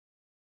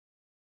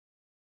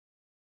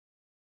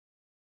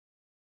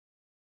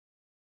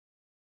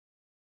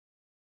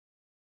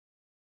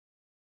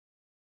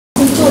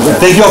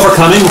Thank you all for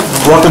coming.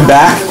 Welcome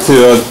back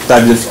to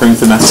fabulous spring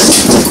semester.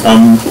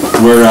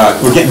 We're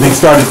getting things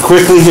started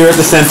quickly here at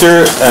the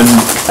center,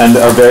 and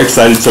are very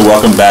excited to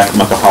welcome back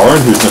Michael Holleran,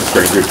 who's no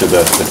stranger to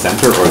the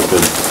center, or to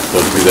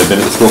those of you that have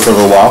been at the school for a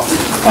little while,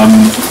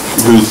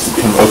 who's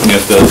kind of opening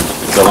up the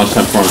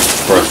lunchtime forums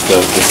for us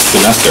this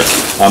semester.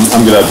 I'm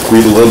going to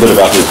read a little bit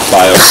about his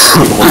bio.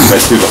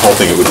 Through the whole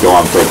thing, it would go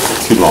on for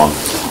too long.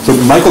 So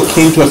Michael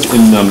came to us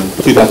in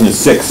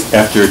 2006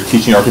 after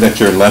teaching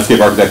architecture and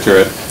landscape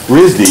architecture at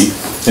RISD,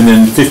 and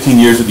then 15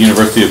 years at the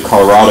University of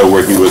Colorado,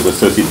 where he was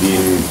Associate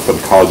Dean for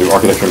the College of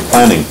Architecture and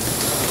Planning.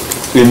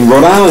 In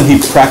Rhode Island,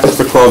 he practiced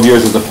for 12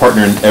 years as a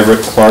partner in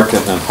Everett, Clarke,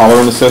 and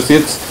Holleran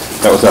Associates.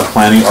 That was a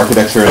planning,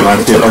 architecture, and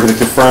landscape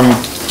architecture firm.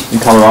 In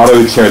Colorado,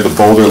 he chaired the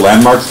Boulder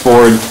Landmarks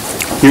Board.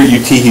 Here at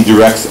UT, he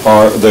directs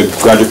the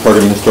graduate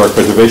program in historic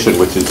preservation,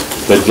 which is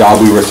the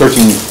job we were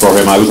searching for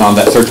him. I was on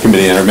that search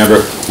committee, and I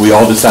remember we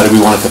all decided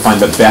we wanted to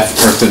find the best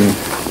person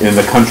in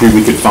the country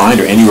we could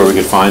find, or anywhere we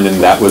could find, and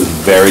that was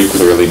very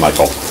clearly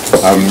Michael.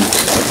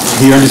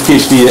 He earned his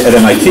PhD at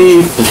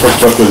MIT. His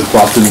first book was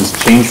Boston's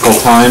Changeful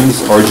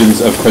Times, Origins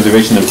of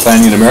Preservation and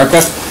Planning in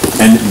America,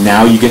 and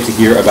now you get to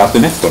hear about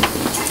the next one.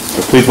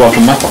 So please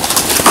welcome Michael.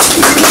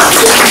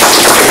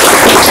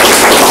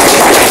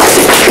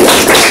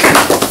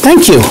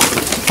 Thank you.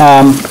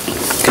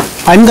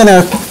 I'm going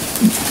to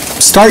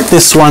start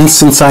this one,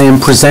 since I am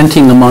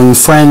presenting among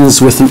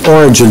friends, with an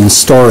origin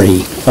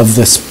story of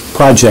this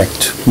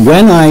project.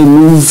 When I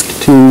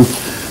moved to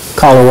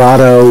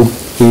Colorado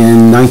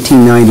in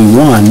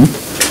 1991,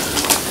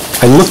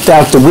 I looked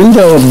out the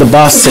window of the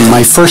bus in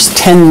my first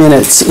 10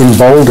 minutes in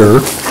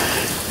Boulder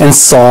and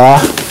saw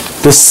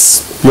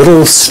this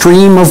little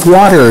stream of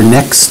water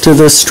next to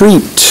the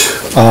street,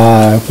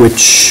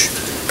 which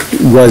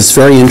was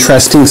very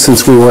interesting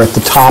since we were at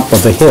the top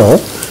of a hill,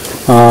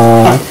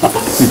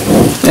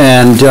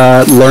 and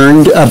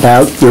learned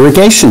about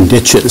irrigation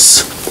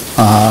ditches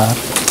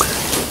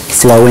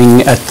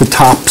flowing at the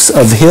tops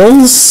of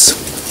hills,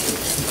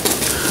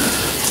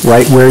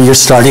 right where you're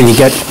starting to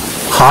get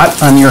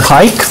hot on your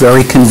hike,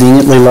 very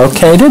conveniently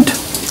located.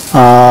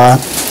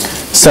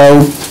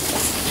 So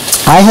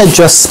I had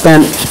just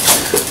spent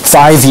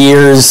 5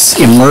 years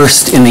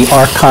immersed in the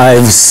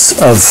archives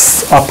of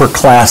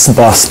upper-class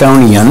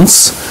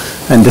Bostonians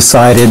and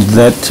decided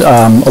that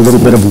a little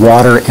bit of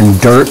water and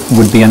dirt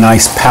would be a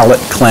nice palate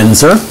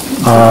cleanser.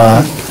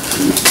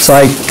 So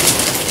I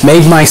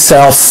made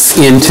myself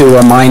into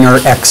a minor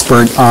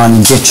expert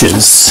on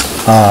ditches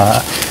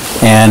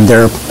and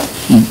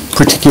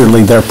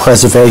particularly their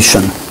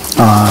preservation.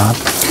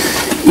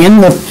 In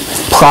the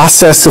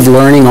process of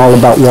learning all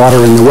about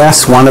water in the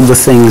West, one of the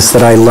things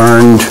that I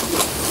learned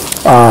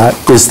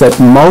is that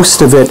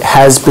most of it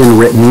has been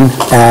written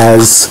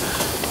as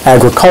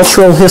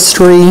agricultural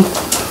history,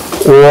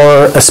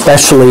 or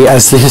especially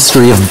as the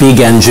history of big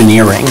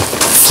engineering.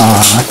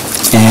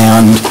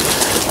 And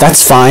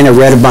that's fine. I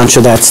read a bunch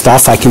of that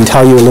stuff. I can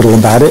tell you a little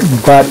about it.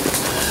 But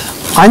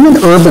I'm an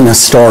urban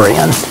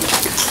historian.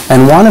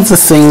 And one of the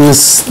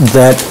things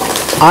that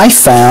I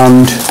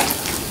found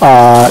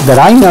that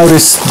I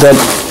noticed that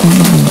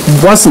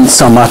wasn't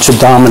so much a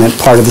dominant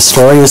part of the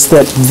story is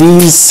that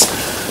these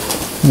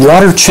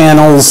water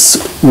channels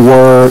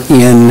were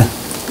in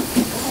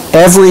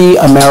every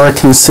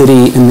American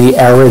city in the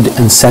arid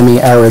and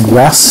semi-arid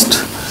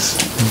West.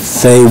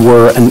 They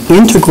were an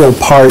integral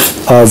part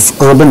of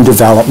urban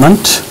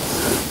development,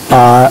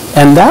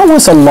 and that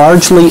was a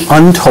largely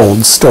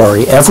untold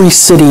story. Every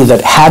city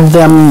that had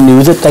them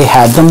knew that they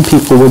had them.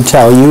 People would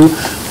tell you,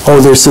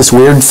 oh, there's this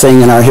weird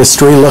thing in our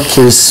history. Look,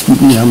 here's,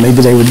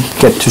 maybe they would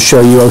get to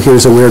show you, oh,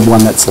 here's a weird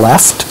one that's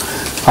left.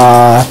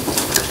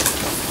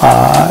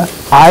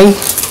 I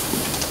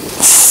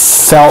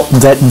felt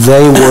that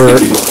they were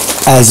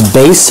as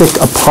basic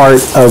a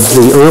part of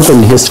the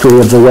urban history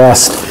of the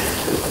West,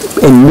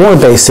 in more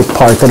basic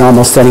part than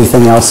almost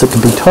anything else that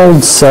could be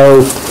told.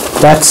 So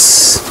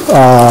that's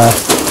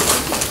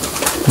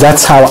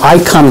how I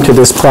come to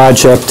this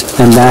project,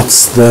 and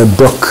that's the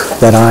book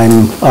that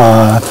I'm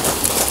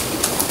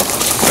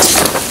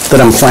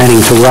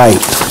planning to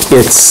write.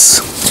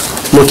 It's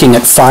looking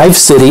at 5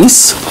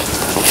 cities.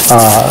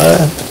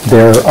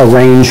 They're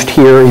arranged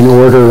here in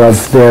order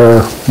of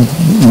their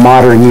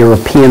modern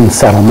European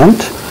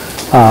settlement.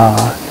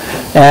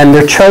 And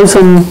they're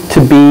chosen to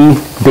be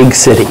big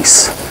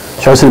cities.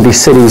 Chosen to be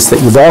cities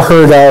that you've all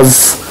heard of.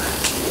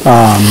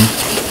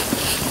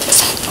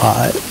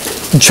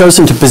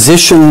 Chosen to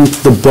position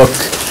the book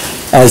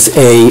as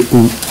a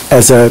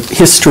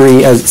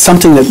history, as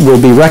something that will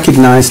be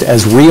recognized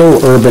as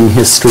real urban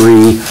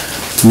history,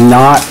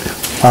 not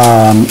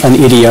an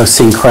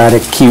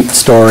idiosyncratic, cute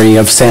story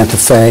of Santa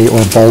Fe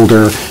or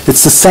Boulder.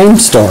 It's the same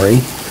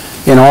story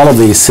in all of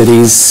these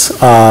cities.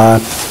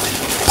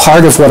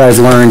 Part of what I've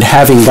learned,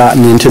 having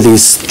gotten into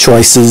these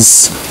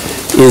choices,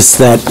 is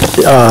that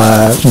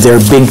their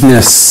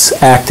bigness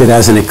acted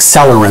as an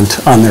accelerant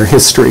on their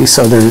history.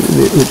 So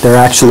they're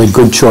actually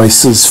good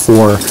choices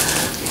for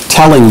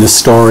telling the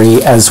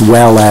story as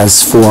well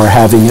as for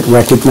having it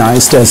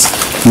recognized as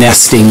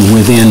nesting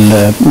within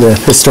the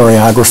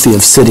historiography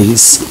of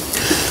cities.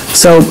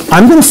 So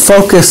I'm going to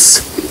focus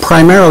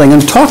primarily, I'm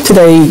going to talk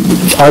today,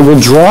 I will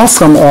draw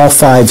from all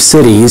 5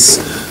 cities,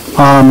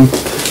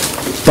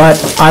 but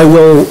I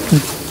will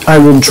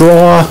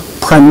draw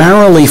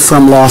primarily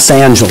from Los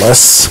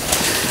Angeles,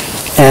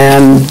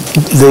 and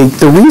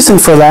the reason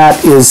for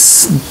that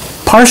is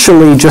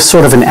partially just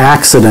sort of an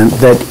accident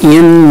that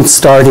in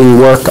starting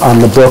work on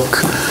the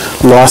book,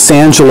 Los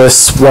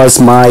Angeles was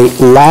my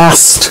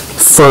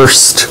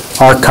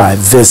first archive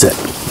visit.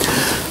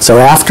 So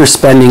after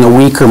spending a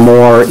week or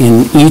more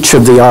in each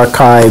of the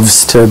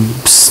archives to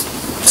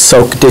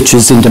soak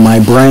ditches into my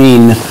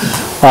brain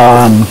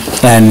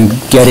and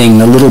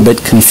getting a little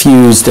bit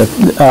confused,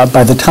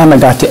 by the time I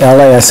got to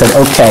LA, I said,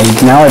 okay,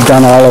 now I've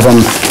done all of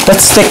them.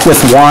 Let's stick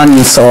with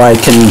one so I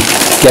can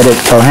get it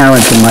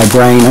coherent in my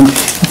brain. And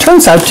it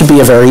turns out to be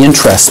a very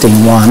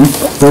interesting one,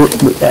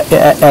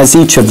 as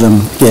each of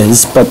them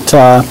is. But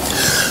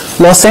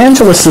Los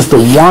Angeles is the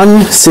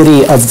one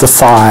city of the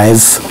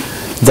 5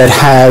 that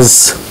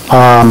has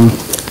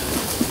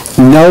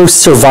no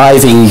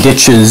surviving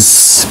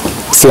ditches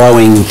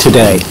flowing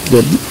today.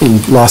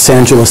 In Los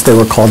Angeles, they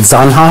were called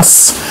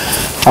zanjas.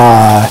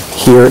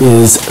 Here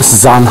is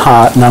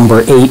zanja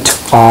number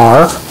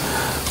 8R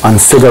on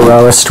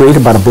Figueroa Street,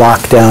 about a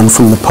block down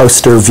from the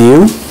poster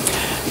view.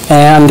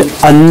 And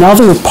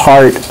another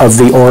part of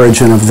the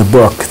origin of the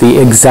book, the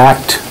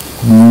exact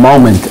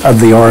moment of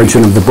the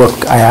origin of the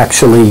book, I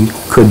actually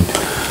could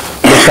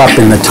look up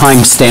in the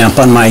timestamp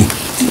on my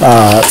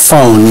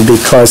phone,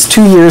 because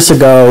 2 years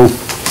ago,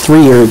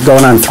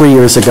 going on 3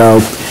 years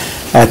ago,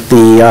 at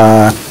the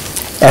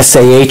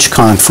SAH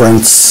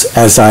conference,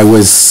 as I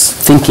was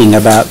thinking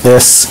about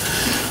this,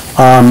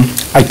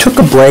 I took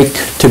a break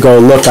to go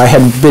look. I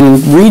had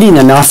been reading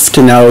enough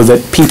to know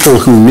that people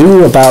who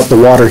knew about the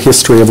water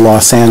history of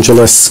Los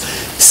Angeles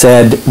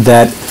said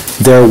that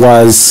there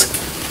was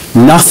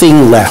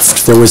nothing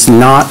left. There was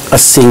not a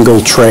single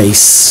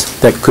trace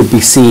that could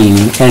be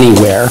seen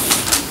anywhere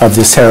of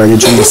this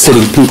heritage in the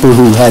city, people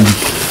who had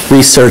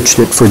researched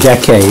it for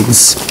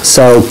decades.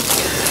 So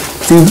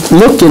if you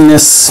look in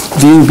this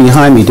view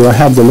behind me, do I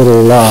have the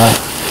little,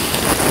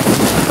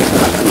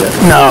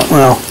 no,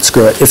 well,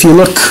 screw it. If you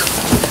look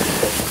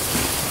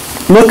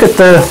at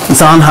the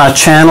Zanja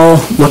Channel,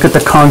 look at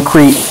the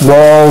concrete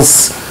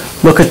walls,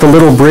 look at the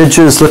little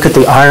bridges, look at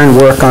the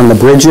ironwork on the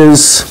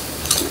bridges.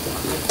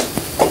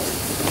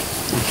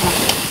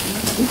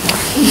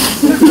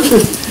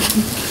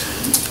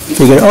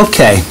 Figured,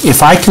 okay,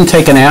 if I can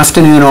take an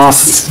afternoon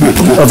off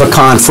of a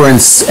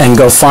conference and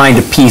go find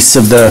a piece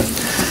of the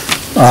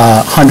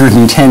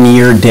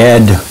 110-year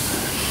dead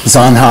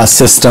Zanja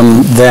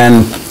system,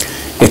 then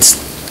it's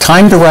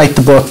time to write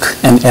the book,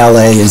 and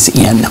LA is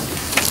in.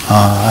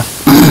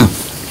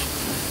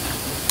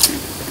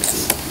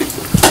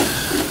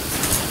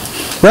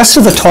 Rest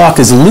of the talk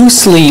is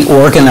loosely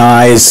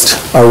organized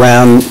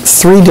around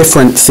 3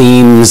 different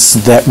themes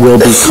that will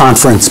be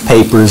conference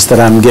papers that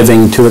I'm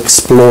giving to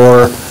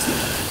explore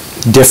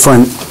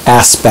different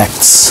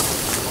aspects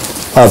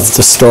of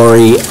the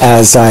story.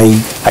 As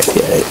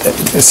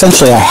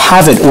essentially I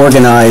have it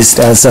organized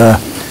as a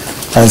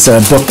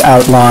book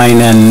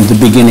outline and the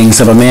beginnings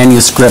of a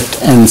manuscript,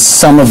 and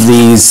some of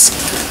these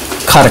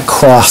cut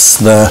across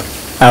the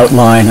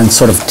outline and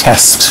sort of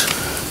test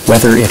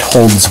whether it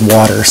holds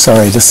water.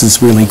 Sorry, this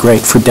is really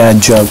great for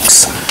dad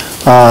jokes.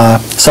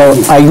 So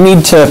I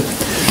need to,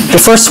 the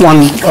first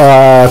one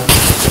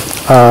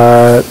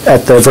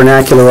at the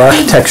Vernacular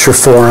Architecture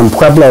Forum,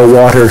 Pueblo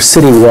Water,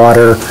 City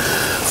Water,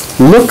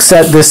 looks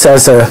at this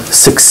as a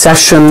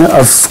succession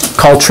of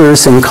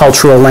cultures and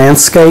cultural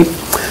landscape.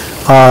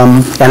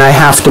 And I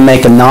have to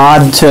make a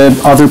nod to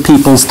other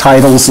people's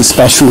titles,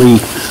 especially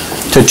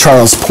to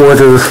Charles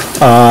Porter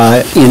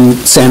in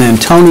San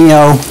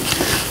Antonio.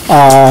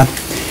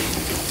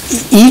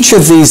 Each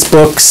of these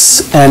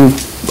books, and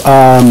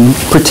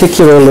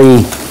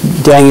particularly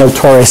Daniel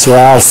Torres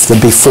Ralph, the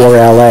Before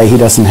LA, he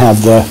doesn't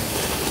have the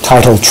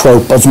title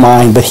trope of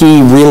mine, but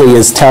he really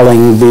is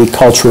telling the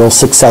cultural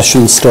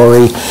succession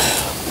story.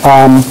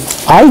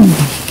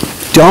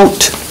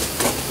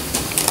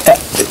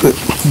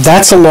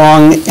 That's a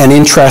long and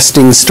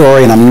interesting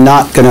story, and I'm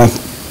not going to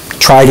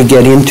try to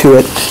get into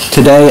it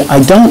today. I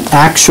don't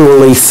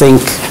actually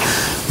think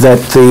that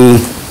the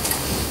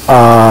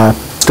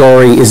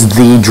story is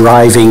the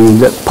driving,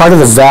 part of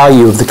the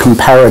value of the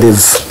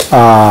comparative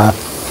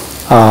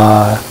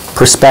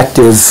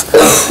perspective,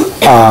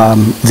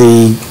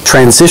 the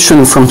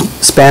transition from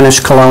Spanish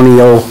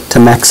colonial to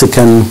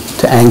Mexican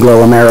to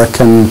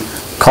Anglo-American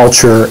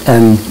culture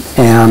and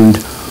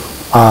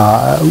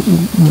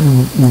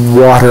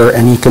water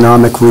and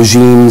economic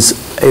regimes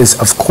is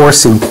of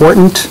course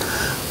important,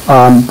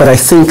 but I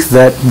think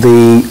that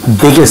the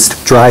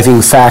biggest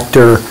driving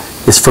factor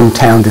is from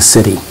town to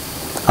city.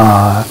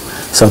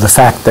 So the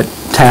fact that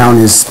town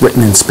is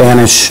written in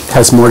Spanish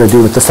has more to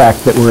do with the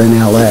fact that we're in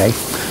LA.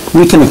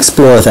 We can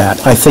explore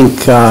that. I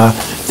think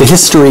the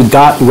history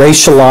got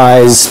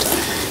racialized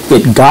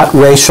It got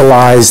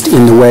racialized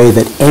in the way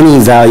that any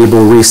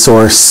valuable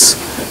resource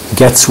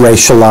gets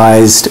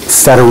racialized.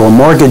 Federal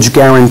mortgage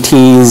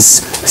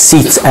guarantees,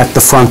 seats at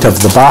the front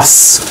of the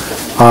bus.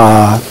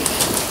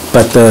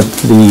 But the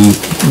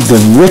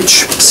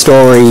rich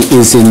story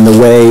is in the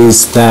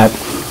ways that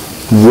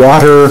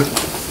water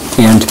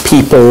and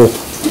people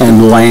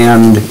and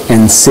land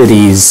and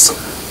cities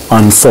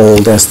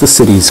unfold as the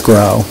cities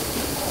grow.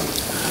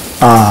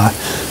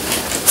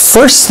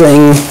 First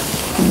thing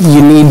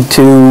you need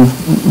to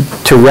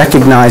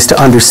recognize,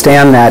 to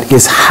understand that,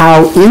 is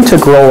how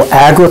integral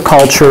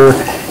agriculture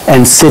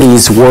and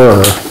cities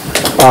were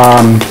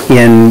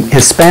in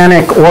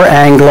Hispanic or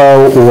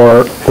Anglo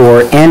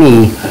or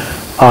any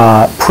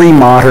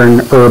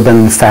pre-modern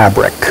urban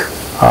fabric.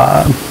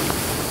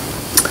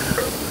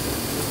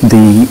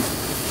 The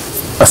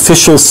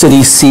official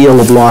city seal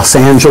of Los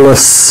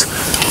Angeles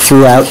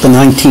throughout the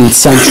 19th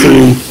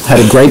century had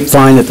a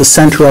grapevine at the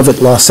center of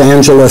it, Los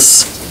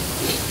Angeles.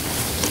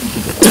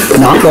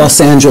 Not Los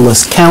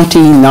Angeles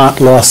County, not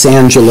Los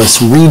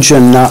Angeles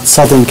region, not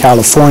Southern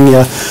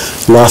California.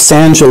 Los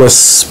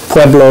Angeles,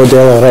 Pueblo de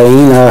la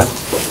Reina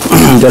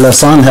de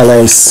Los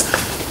Angeles,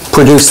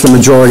 produced the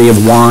majority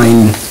of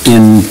wine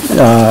in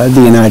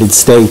the United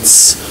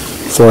States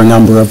for a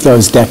number of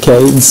those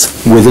decades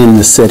within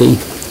the city.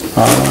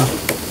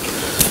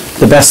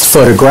 The best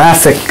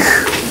photographic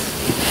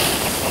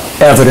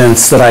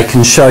evidence that I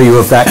can show you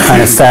of that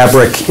kind of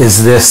fabric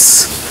is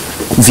this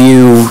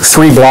view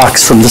 3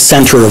 blocks from the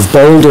center of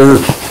Boulder.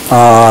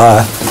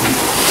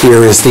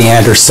 Here is the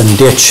Anderson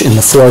Ditch in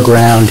the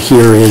foreground.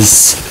 Here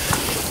is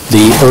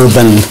the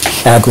urban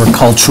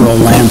agricultural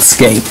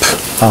landscape.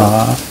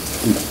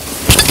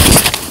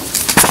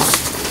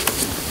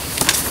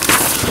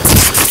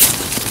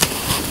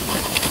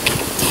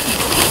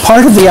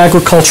 Part of the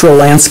agricultural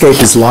landscape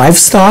is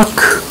livestock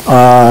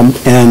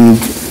and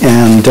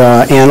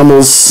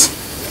animals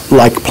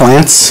like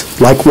plants,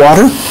 like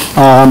water.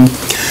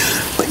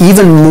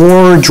 Even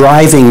more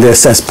driving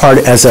this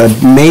as a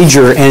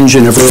major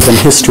engine of urban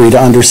history to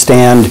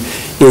understand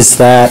is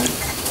that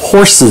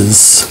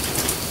horses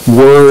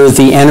were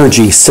the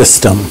energy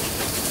system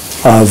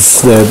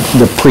of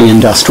the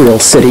pre-industrial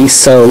city.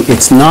 So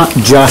it's not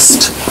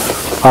just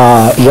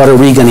what are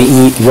we going to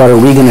eat, what are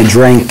we going to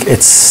drink.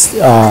 It's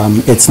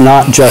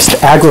not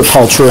just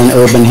agriculture and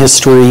urban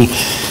history.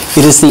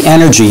 It is the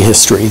energy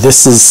history.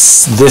 This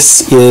is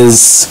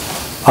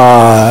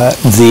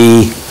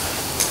the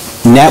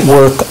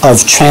network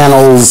of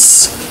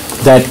channels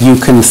that you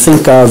can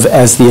think of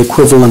as the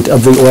equivalent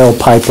of the oil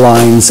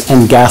pipelines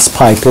and gas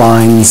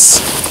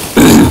pipelines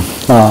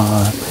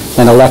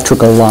and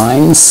electrical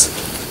lines,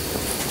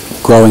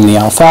 growing the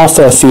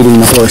alfalfa, feeding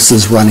the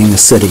horses, running the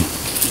city.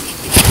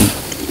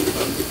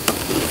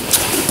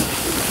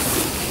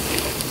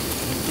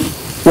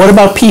 What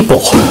about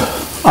people?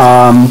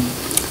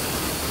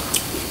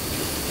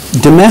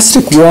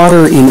 Domestic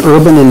water in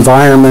urban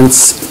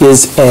environments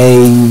is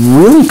a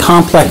really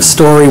complex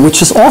story,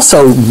 which is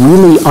also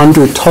really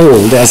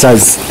undertold, as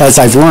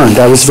I've learned.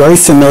 I was very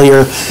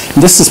familiar,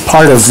 this is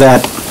part of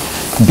that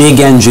big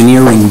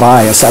engineering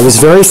bias. I was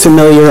very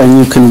familiar, and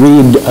you can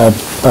read a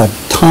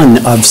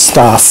ton of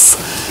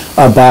stuff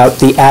about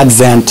the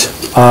advent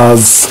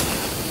of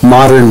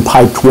modern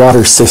piped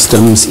water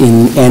systems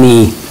in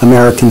any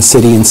American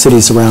city and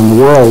cities around the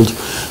world.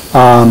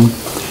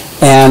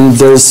 And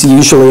there's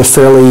usually a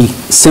fairly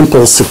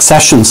simple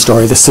succession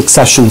story. The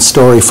succession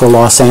story for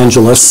Los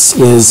Angeles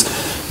is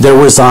there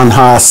were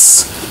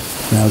zanjas.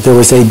 There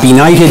was a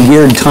benighted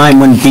weird time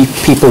when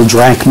people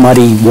drank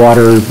muddy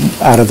water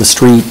out of the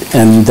street,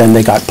 and then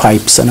they got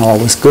pipes and all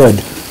was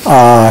good.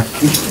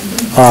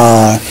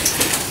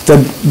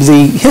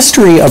 The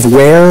history of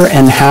where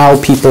and how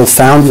people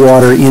found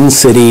water in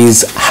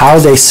cities, how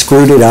they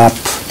screwed it up,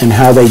 and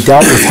how they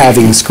dealt with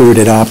having screwed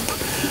it up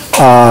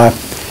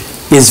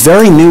is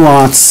very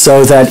nuanced,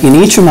 so that in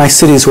each of my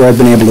cities where I've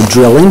been able to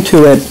drill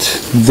into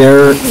it,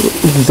 there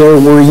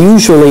were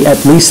usually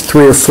at least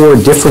 3 or 4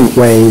 different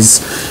ways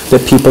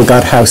that people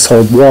got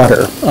household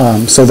water.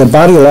 So the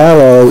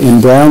Barilaro in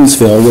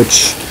Brownsville,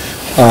 which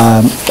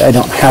I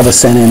don't have a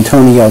San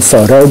Antonio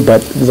photo,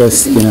 but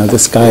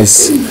this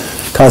guy's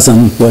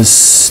cousin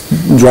was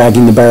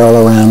dragging the barrel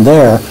around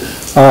there.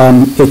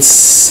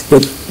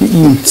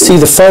 You see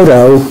the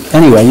photo,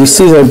 anyway, you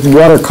see the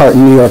water cart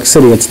in New York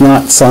City. It's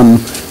not some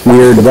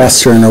weird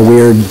Western or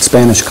weird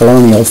Spanish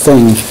colonial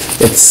thing.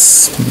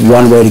 It's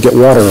one way to get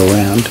water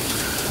around.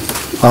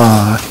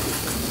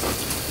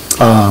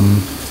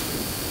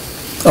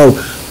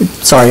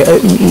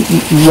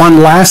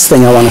 One last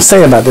thing I want to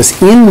say about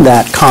this. In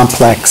that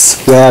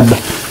complex web,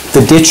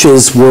 the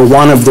ditches were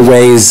one of the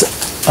ways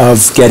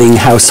of getting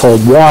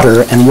household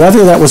water, and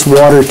whether that was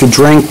water to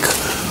drink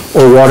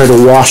or water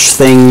to wash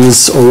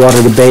things or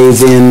water to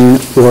bathe in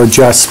or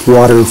just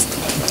water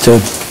to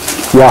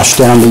wash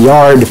down the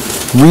yard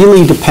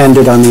really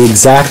depended on the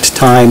exact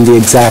time, the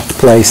exact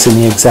place, and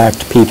the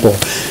exact people.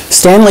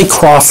 Stanley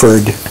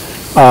Crawford,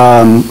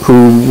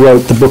 who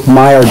wrote the book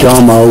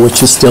Mayordomo,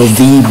 which is still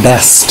the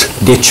best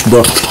ditch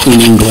book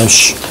in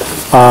English,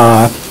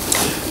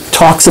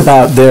 talks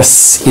about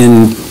this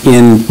in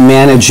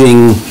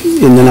managing,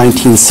 in the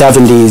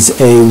 1970s,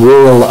 a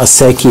rural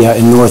acequia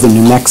in northern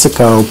New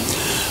Mexico,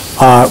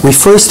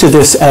 refers to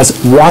this as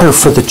water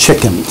for the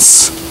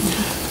chickens.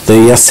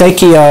 The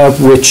acequia,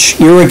 which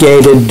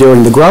irrigated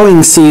during the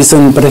growing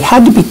season, but it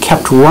had to be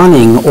kept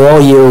running all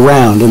year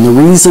round. And the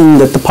reason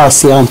that the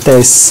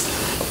pacientes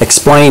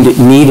explained it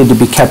needed to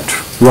be kept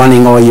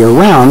running all year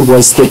round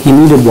was that you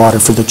needed water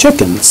for the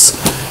chickens.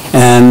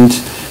 And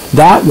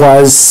that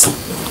was,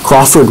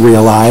 Crawford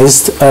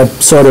realized, a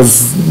sort of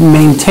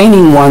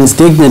maintaining one's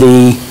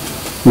dignity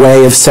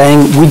way of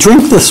saying, we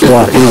drink this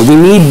water, we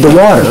need the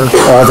water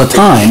all the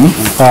time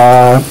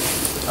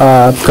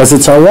because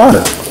it's our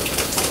water.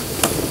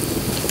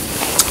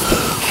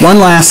 One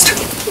last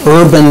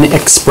urban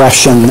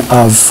expression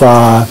of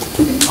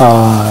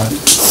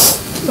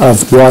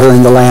water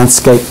in the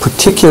landscape,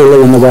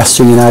 particularly in the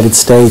western United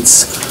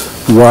States,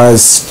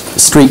 was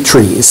street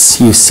trees.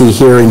 You see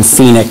here in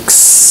Phoenix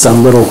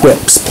some little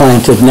whips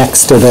planted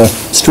next to the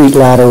street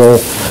lateral,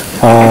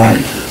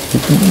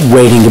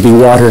 waiting to be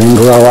watered and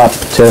grow up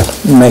to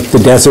make the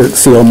desert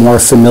feel more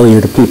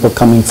familiar to people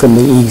coming from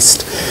the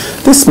east.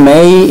 This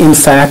may, in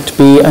fact,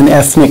 be an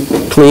ethnic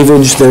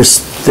cleavage.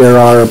 There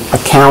are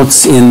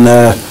accounts in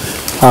the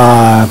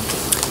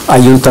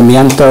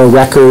Ayuntamiento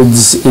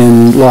records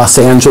in Los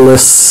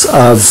Angeles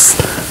of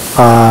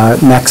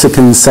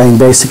Mexicans saying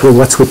basically,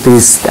 what's with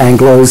these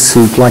Anglos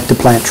who like to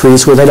plant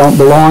trees where they don't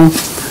belong?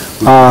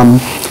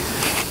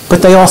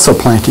 But they also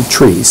planted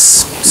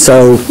trees.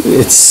 So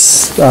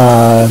it's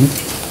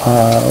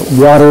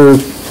water,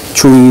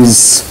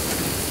 trees,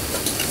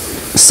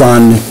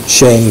 sun,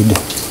 shade.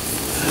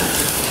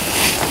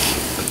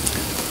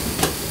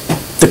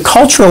 The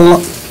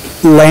cultural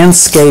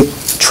landscape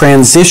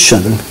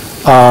transition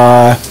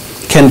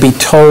can be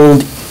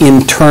told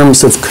in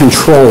terms of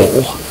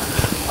control.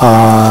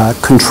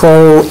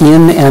 Control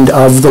in and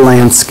of the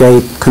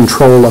landscape,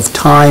 control of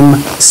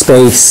time,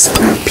 space,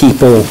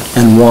 people,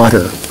 and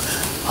water.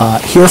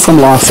 Here from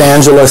Los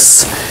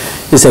Angeles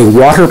is a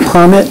water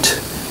permit.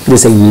 It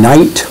is a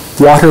night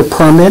water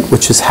permit,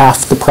 which is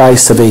half the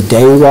price of a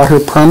day water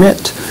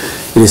permit.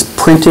 It is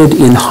printed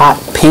in hot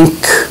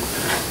pink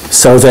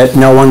so that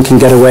no one can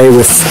get away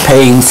with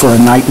paying for a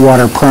night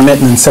water permit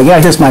and then say, yeah,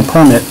 here's my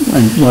permit,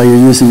 while you're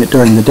using it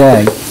during the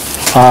day.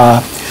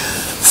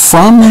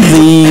 From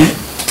the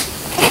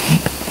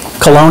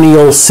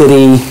colonial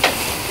city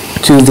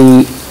to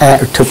the,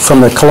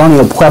 from the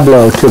colonial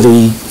pueblo to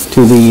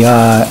the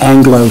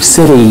Anglo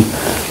city,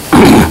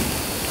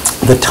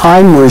 the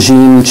time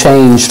regime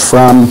changed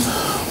from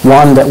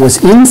one that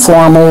was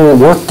informal,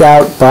 worked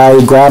out by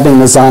grabbing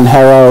the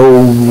zanjero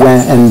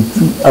and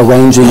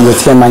arranging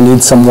with him, I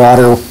need some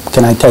water,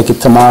 can I take it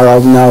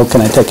tomorrow? No.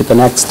 Can I take it the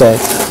next day?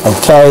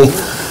 Okay.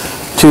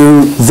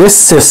 To this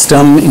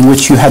system in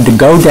which you had to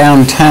go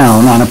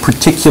downtown on a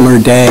particular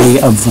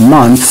day of the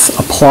month,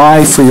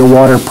 apply for your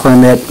water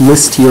permit,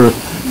 list your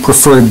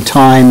preferred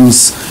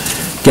times,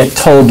 get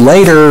told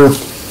later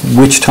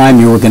which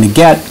time you were going to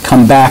get,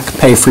 come back,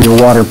 pay for your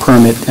water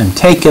permit, and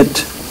take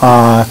it.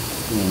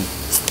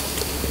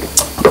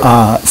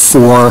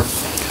 For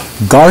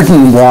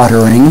garden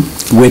watering,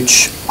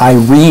 which I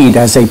read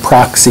as a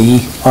proxy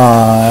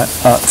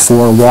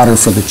for water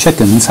for the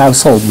chickens,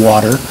 household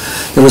water,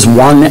 it was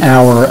 1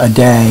 hour a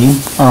day.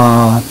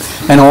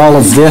 And all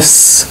of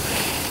this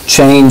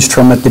changed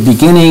from, at the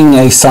beginning,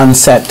 a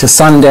sunset to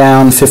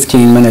sundown,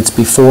 15 minutes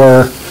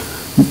before,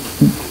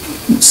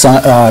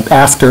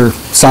 after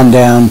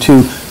sundown,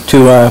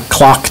 to a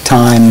clock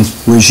time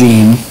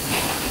regime.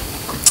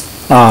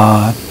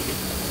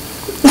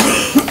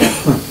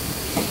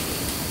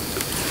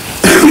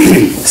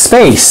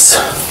 Space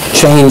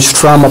changed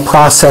from a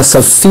process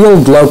of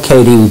field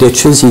locating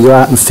ditches, you go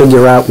out and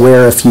figure out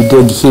where, if you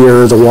dig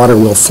here, the water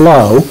will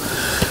flow,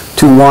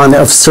 to one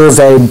of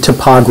surveyed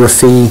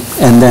topography,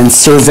 and then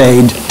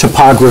surveyed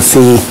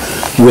topography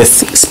with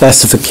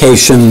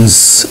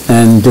specifications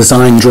and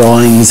design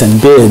drawings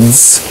and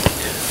bids.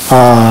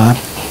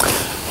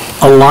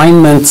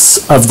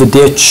 Alignments of the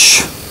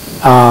ditch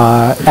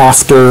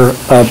after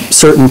a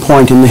certain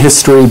point in the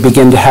history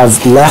begin to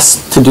have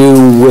less to do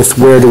with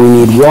where do we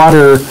need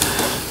water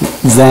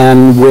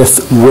than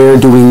with where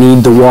do we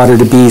need the water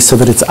to be so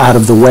that it's out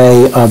of the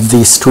way of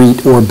the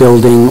street or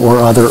building or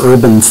other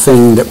urban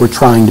thing that we're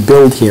trying to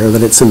build here,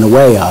 that it's in the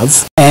way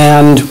of.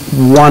 And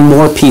one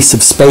more piece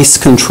of space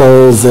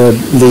control, the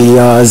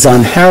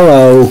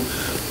zanjero,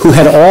 who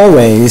had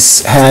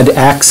always had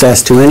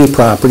access to any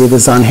property. The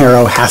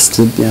zanjero has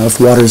to, if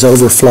water's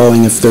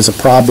overflowing, if there's a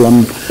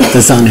problem,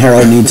 the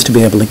zanjero needs to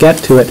be able to get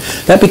to it.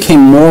 That became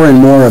more and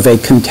more of a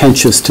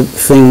contentious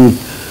thing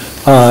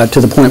to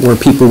the point where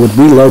people would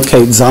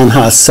relocate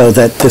zanjas so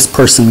that this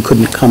person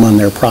couldn't come on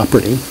their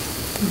property.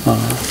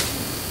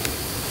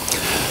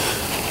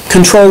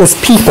 Control of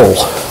people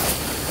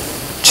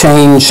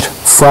changed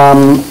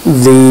from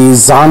the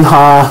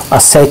zanja,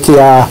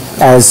 acequia,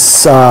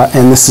 as,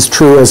 and this is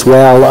true as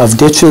well of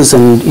ditches,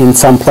 and in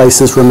some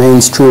places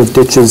remains true of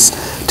ditches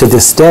to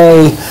this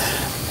day,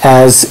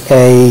 as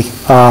a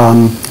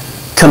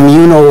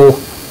communal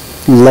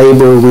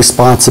labor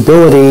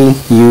responsibility.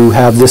 You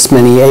have this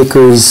many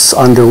acres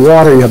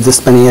underwater, you have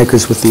this many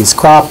acres with these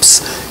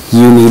crops,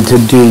 you need to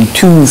do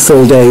 2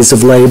 full days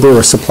of labor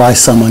or supply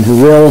someone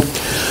who will.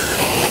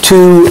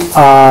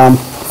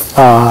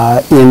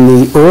 In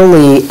the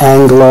early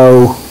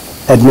Anglo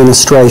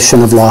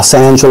administration of Los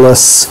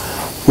Angeles,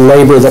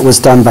 labor that was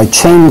done by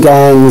chain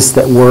gangs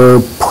that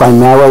were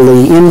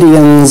primarily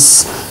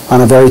Indians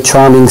on a very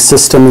charming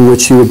system in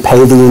which you would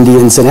pay the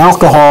Indians in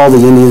alcohol, the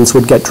Indians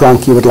would get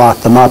drunk, you would lock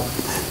them up,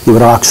 you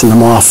would auction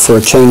them off for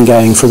a chain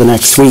gang for the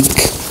next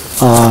week,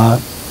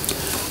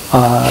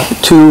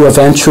 to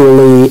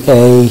eventually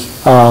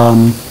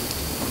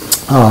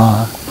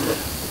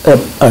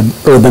an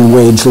urban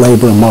wage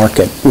labor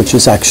market, which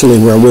is actually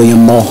where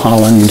William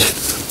Mulholland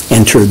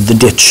entered the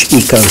ditch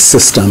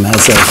ecosystem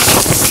as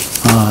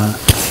a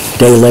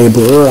day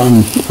laborer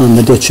on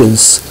the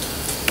ditches.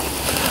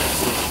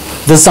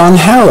 The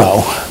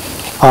zanjero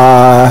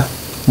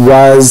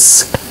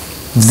was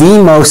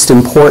the most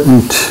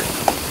important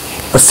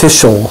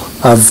official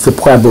of the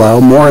pueblo,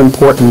 more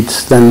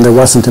important than there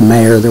wasn't a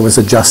mayor, there was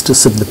a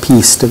justice of the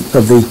peace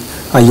of the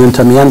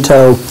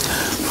ayuntamiento.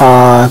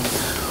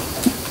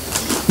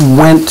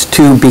 Went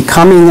to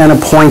becoming an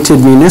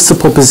appointed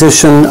municipal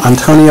position.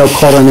 Antonio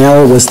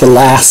Coronel was the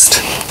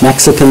last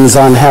Mexican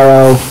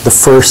zanjero, the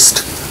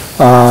first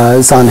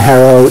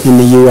zanjero in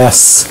the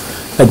U.S.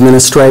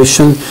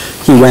 administration.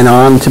 He went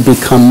on to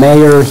become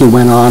mayor. He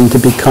went on to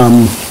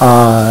become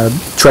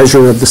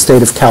treasurer of the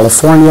state of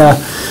California.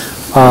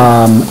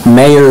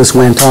 Mayors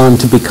went on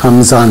to become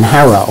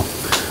zanjero.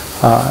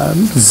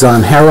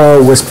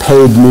 Zanjero was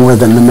paid more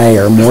than the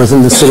mayor, more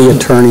than the city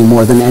attorney,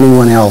 more than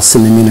anyone else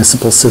in the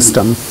municipal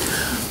system.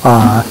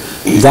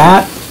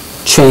 That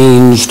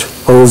changed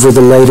over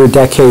the later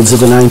decades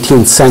of the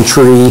 19th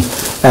century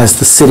as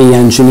the city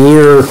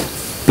engineer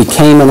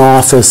became an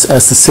office,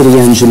 as the city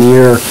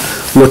engineer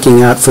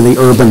looking out for the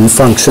urban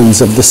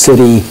functions of the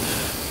city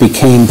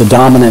became the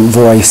dominant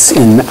voice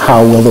in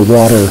how will the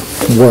water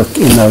work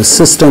in those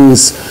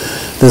systems.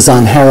 The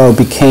zanjero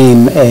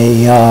became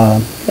a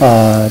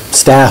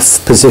staff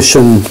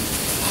position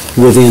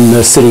within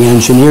the city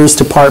engineers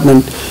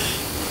department,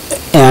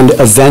 and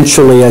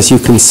eventually, as you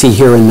can see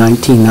here in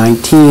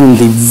 1919,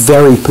 the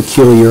very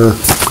peculiar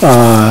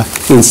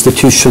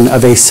institution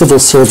of a civil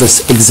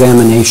service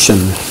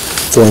examination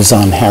for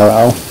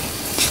zanjero.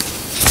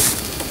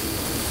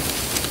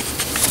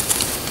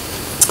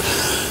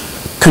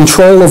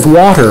 Control of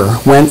water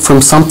went from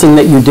something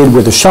that you did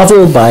with a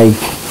shovel by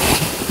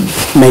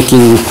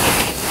making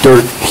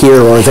dirt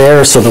here or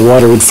there so the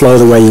water would flow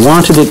the way you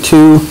wanted it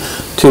to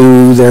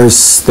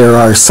there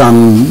are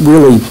some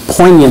really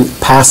poignant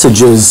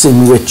passages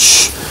in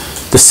which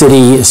the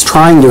city is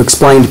trying to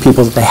explain to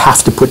people that they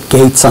have to put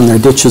gates on their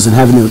ditches and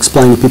having to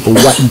explain to people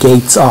what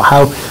gates are.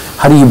 How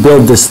do you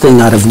build this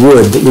thing out of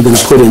wood that you're going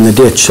to put in the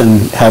ditch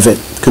and have it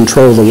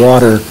control the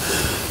water?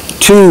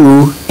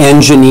 To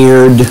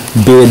engineered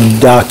bid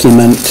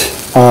document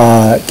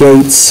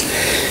gates,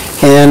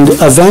 and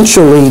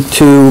eventually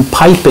to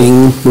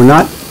piping. We're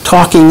not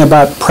talking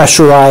about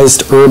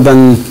pressurized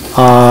urban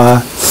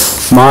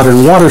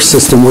modern water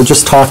system. We're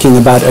just talking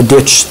about a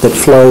ditch that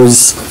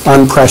flows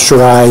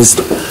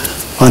unpressurized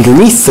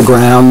underneath the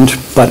ground,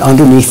 but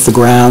underneath the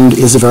ground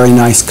is a very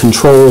nice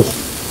control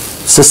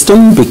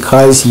system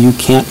because you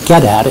can't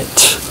get at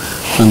it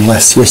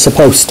unless you're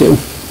supposed to.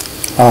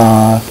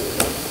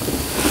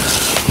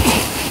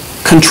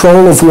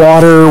 Control of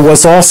water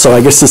was also,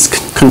 I guess, this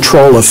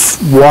control of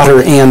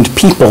water and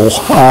people.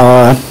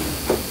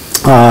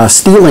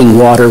 Stealing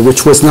water,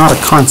 which was not a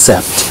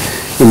concept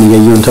in the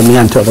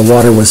ayuntamiento. The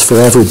water was for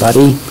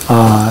everybody.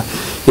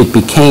 It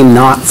became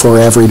not for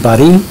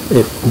everybody.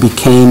 It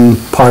became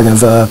part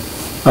of a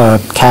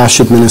cash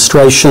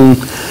administration.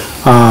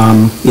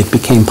 It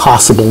became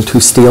possible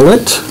to steal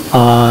it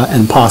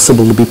and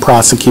possible to be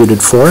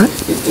prosecuted for it.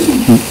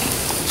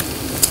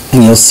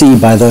 And you'll see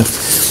by the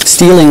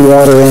stealing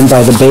water and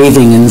by the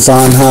bathing in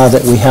zanja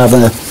that we have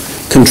a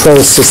control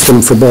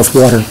system for both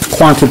water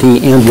quantity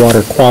and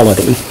water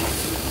quality.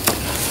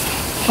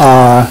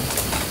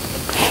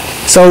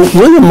 So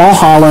William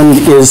Mulholland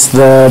is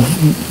the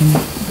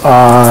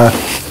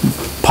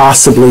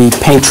possibly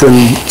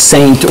patron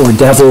saint or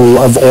devil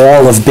of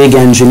all of big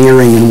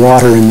engineering and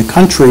water in the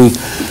country.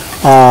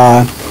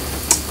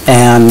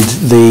 And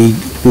the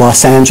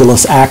Los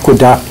Angeles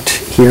Aqueduct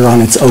here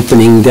on its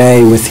opening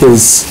day with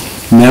his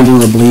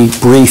memorably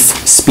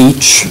brief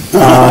speech.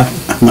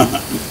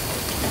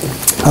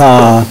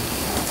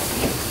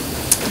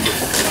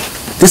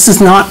 This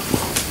is not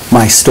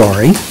my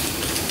story.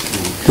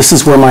 This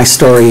is where my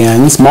story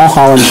ends.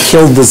 Mulholland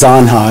killed the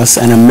Zanjas,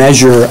 and a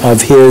measure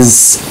of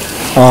his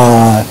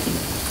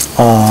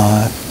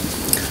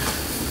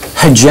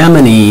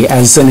hegemony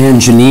as an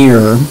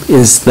engineer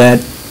is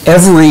that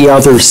every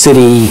other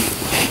city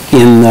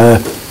in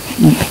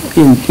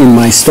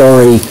my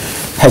story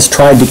has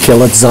tried to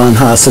kill its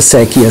zanjas,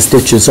 acequias,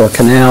 ditches, or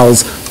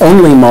canals.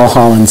 Only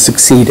Mulholland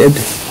succeeded.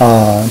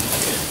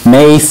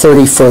 May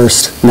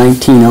 31st,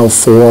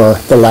 1904,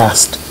 the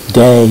last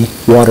day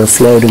water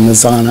flowed in the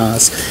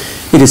zanjas.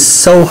 It is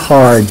so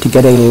hard to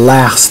get a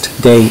last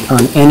date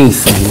on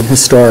anything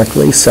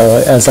historically,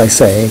 so as I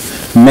say,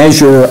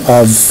 measure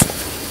of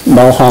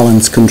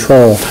Mulholland's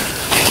control.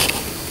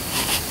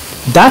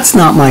 That's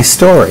not my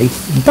story,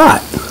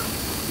 but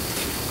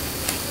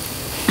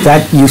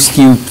that you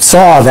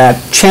saw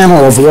that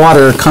channel of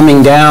water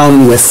coming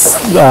down with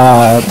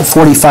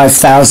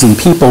 45,000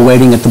 people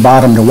waiting at the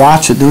bottom to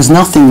watch it. There was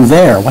nothing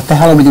there. What the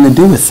hell are we going to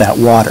do with that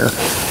water?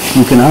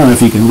 I don't know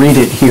if you can read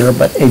it here,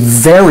 but a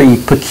very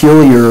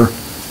peculiar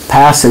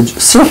passage,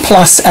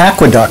 surplus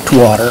aqueduct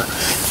water.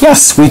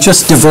 Yes, we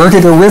just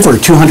diverted a river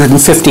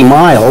 250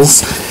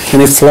 miles,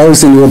 and it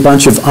flows into a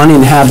bunch of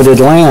uninhabited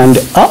land.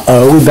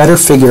 Uh-oh, we better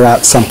figure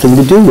out something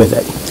to do with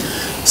it.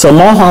 So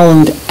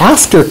Mulholland,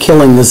 after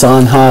killing the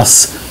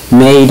zanjas,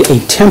 made a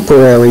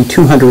temporary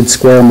 200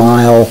 square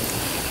mile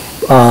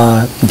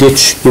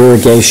ditch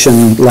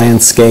irrigation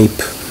landscape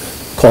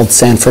called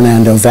San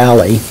Fernando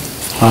Valley.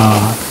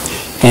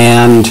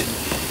 And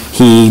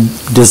he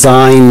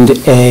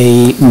designed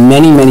a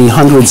many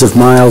hundreds of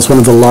miles, one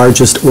of the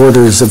largest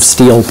orders of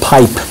steel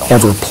pipe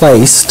ever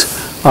placed.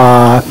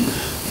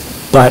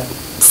 But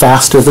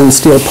faster than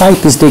steel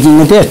pipe is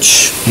digging a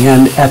ditch.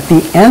 And at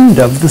the end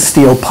of the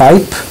steel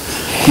pipe,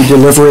 you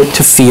deliver it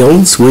to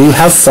fields where you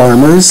have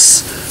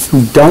farmers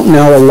who don't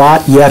know a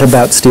lot yet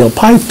about steel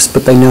pipes,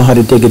 but they know how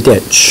to dig a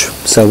ditch.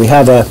 So we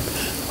have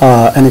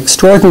an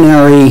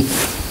extraordinary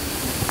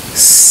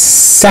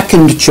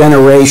second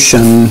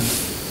generation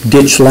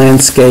ditch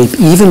landscape,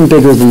 even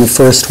bigger than the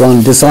first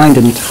one, designed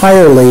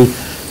entirely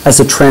as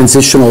a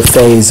transitional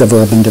phase of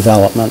urban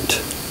development.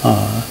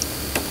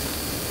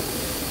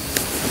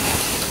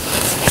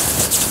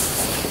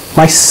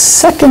 My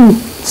second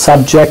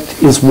subject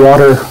is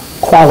water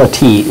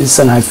qualities,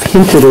 and I've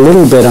hinted a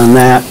little bit on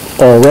that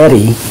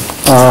already.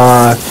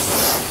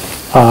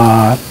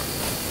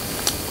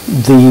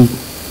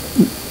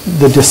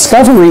 The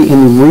discovery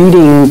in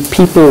reading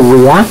people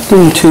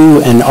reacting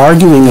to and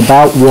arguing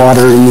about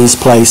water in these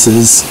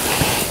places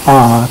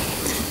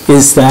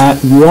is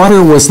that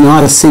water was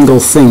not a single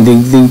thing.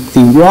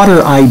 The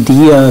water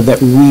idea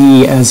that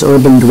we as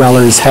urban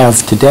dwellers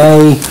have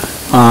today,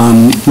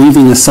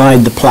 leaving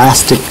aside the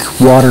plastic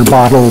water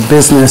bottle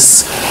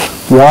business,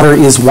 water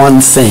is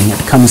one thing.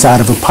 It comes out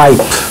of a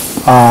pipe.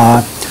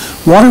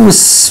 Water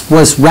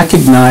was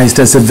recognized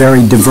as a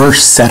very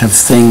diverse set of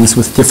things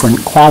with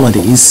different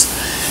qualities.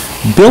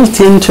 Built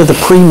into the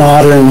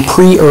pre-modern,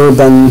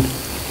 pre-urban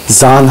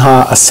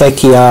zanja,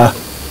 acequia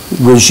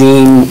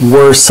regime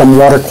were some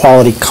water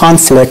quality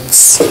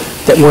conflicts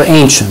that were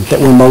ancient, that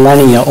were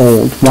millennia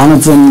old. One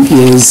of them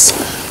is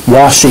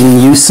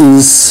washing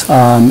uses,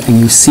 and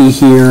you see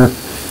here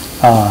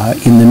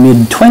in the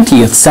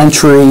mid-20th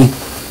century,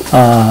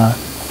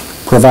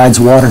 provides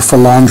water for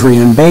laundry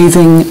and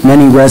bathing.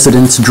 Many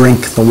residents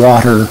drink the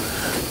water.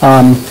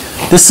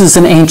 This is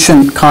an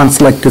ancient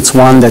conflict. It's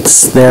one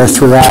that's there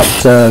throughout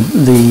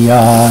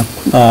the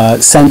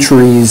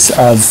centuries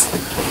of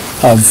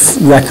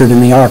record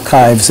in the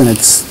archives, and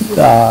it's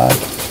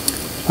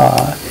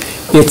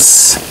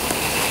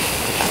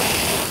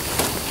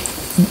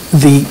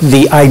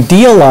the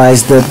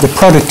idealized, the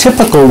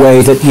prototypical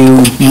way that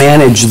you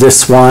manage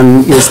this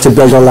one is to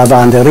build a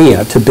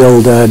lavanderia, to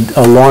build a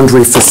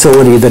laundry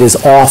facility that is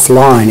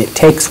offline. It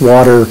takes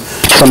water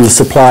from the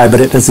supply,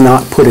 but it does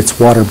not put its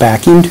water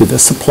back into the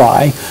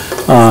supply.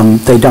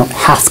 They don't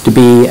have to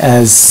be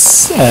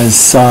as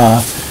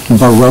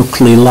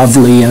baroquely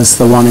lovely as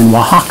the one in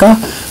Oaxaca.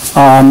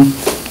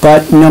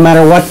 But no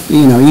matter what,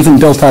 even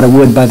built out of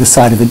wood by the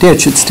side of a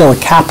ditch, it's still a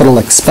capital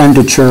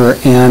expenditure,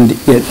 and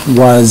it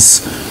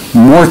was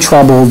more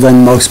trouble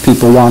than most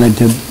people wanted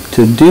to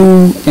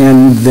do,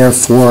 and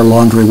therefore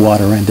laundry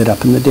water ended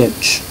up in the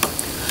ditch.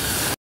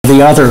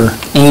 The other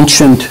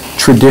ancient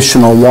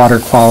traditional water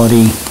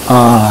quality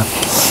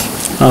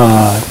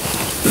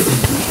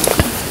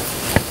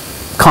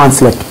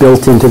conflict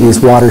built into these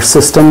water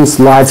systems: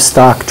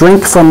 livestock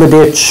drink from the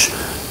ditch,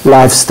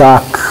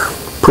 livestock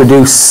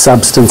produce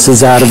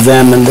substances out of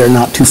them, and they're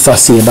not too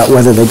fussy about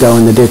whether they go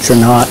in the ditch or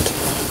not.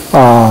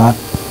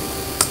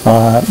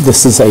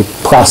 This is a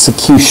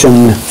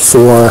prosecution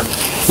for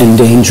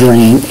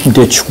endangering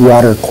ditch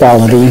water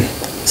quality,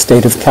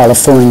 state of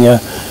California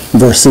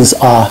versus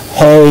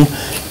Hay.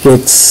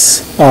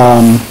 It's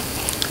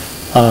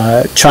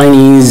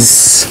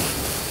Chinese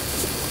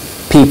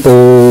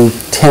people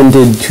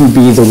tended to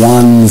be the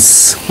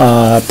ones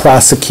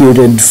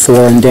prosecuted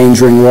for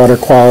endangering water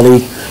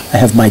quality. I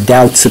have my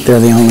doubts that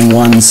they're the only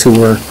ones who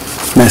were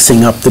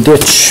messing up the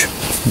ditch,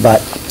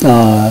 but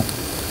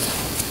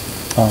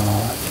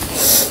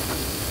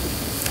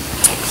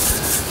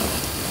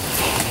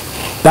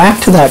back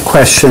to that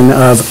question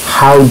of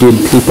how did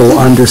people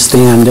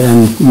understand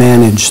and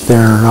manage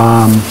their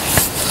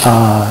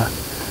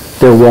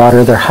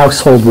water, their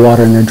household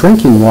water and their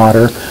drinking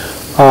water.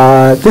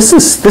 This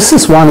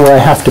is one where I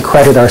have to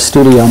credit our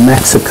studio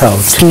Mexico.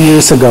 2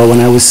 years ago, when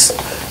I was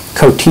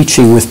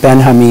co-teaching with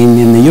Benjamin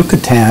in the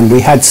Yucatan,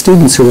 we had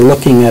students who were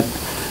looking at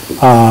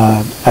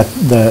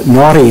the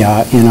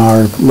Noria in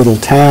our little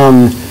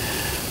town,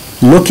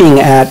 looking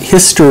at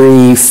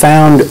history,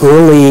 found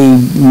early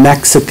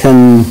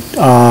Mexican,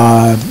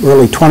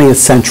 early 20th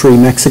century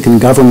Mexican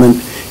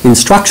government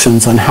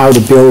instructions on how to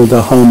build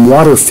a home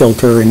water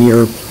filter in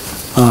your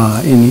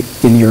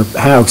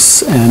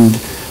house, and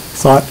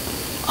thought,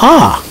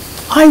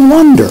 I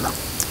wonder.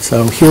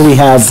 So here we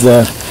have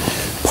the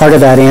part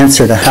of that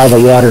answer to how the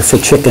water for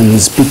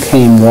chickens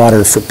became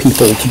water for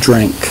people to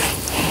drink.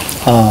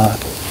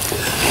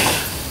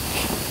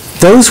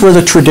 Those were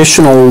the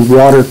traditional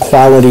water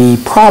quality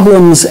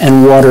problems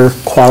and water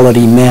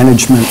quality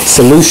management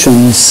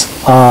solutions.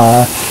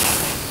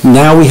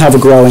 Now we have a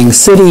growing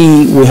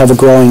city, we have a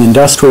growing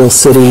industrial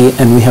city,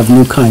 and we have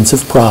new kinds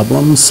of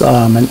problems.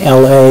 In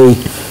LA,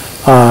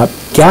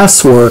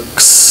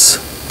 gasworks,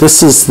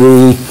 this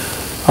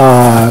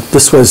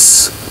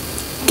was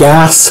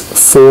gas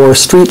for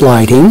street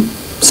lighting,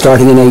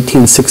 starting in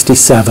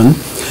 1867.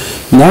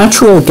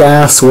 Natural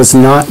gas was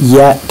not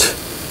yet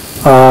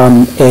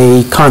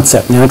a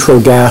concept. Natural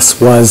gas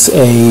was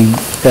in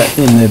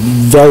the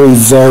very,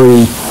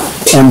 very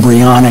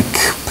embryonic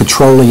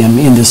petroleum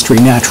industry.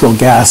 Natural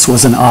gas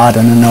was an odd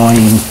and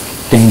annoying,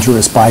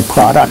 dangerous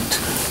byproduct.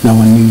 No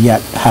one knew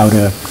yet how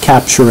to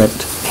capture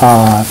it.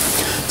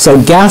 So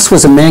gas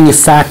was a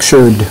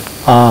manufactured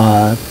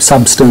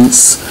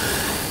substance.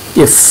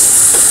 If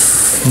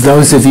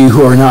those of you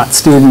who are not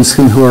students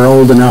and who are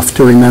old enough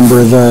to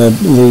remember the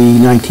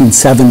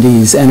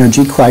 1970s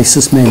energy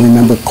crisis may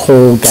remember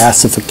coal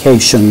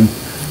gasification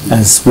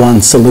as one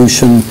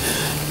solution.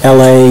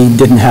 LA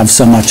didn't have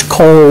so much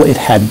coal, it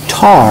had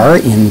tar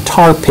in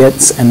tar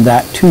pits, and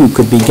that too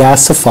could be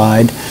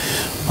gasified.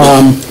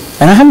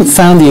 And I haven't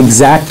found the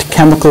exact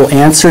chemical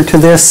answer to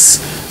this,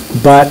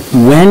 but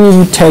when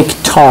you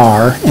take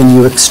tar and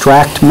you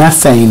extract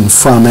methane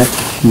from it,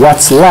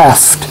 what's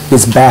left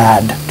is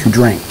bad to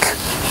drink.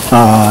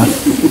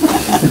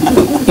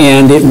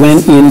 And it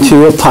went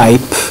into a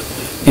pipe,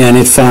 and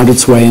it found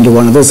its way into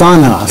one of the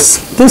zanjas.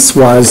 This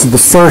was the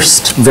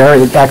first,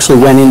 it actually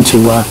went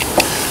into a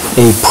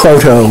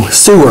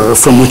proto-sewer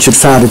from which it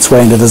found its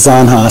way into the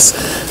zanjas.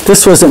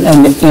 This was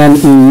an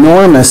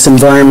enormous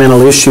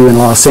environmental issue in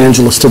Los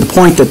Angeles, to the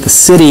point that the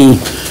city,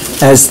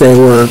 as they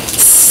were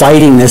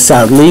fighting this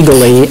out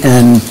legally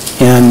and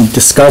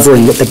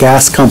discovering that the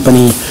gas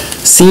company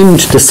seemed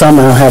to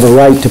somehow have a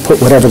right to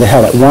put whatever the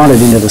hell it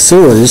wanted into the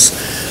sewers,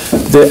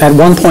 at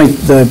one point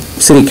the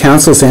city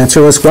council's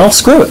answer was, well,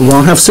 screw it, we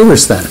won't have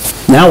sewers then.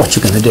 Now what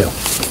you going to do?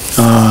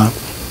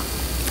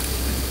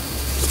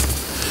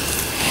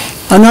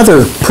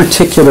 Another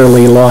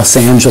particularly Los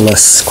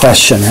Angeles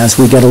question as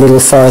we get a little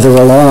farther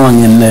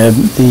along in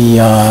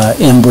the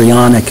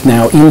embryonic,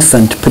 now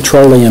infant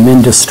petroleum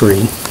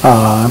industry.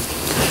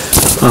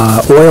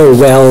 Oil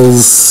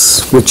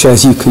wells, which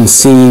as you can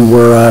see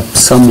were a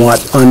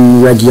somewhat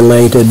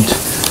unregulated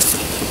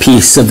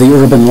piece of the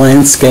urban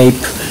landscape,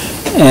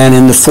 and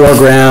in the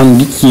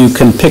foreground you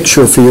can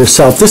picture for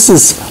yourself, this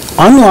is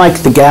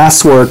unlike the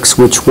gasworks,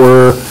 which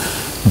were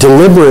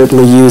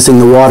deliberately using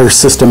the water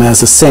system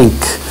as a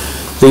sink.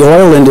 The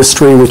oil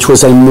industry, which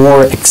was a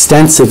more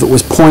extensive, it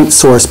was point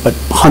source, but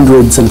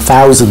hundreds and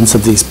thousands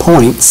of these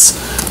points,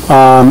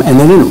 and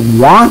they didn't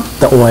want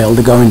the oil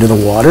to go into the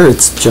water,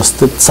 it's just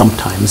that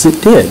sometimes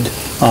it did.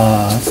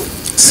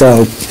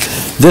 So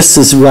this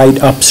is right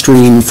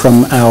upstream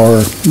from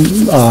our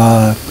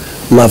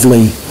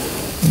lovely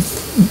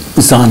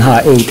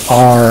Zanja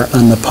 8R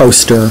on the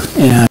poster,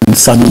 and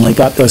suddenly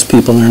got those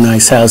people in their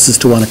nice houses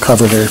to want to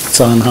cover their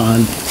Zanja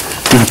and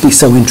not be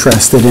so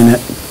interested in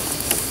it.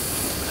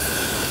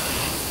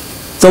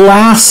 The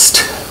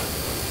last,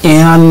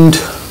 and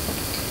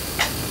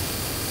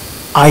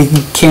I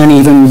can't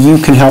even, you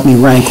can help me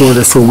rank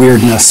order for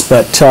weirdness,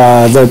 but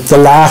the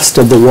last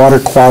of the water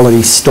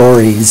quality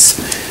stories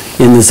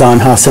in the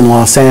Zanjas in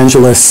Los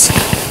Angeles,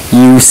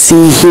 you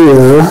see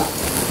here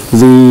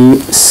the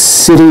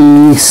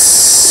city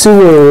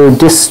sewer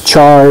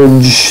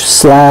discharge /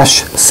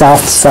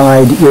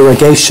 Southside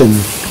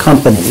Irrigation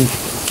Company.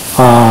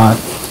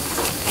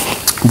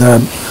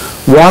 The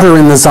water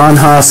in the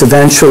Zanjas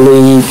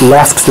eventually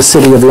left the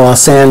city of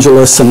Los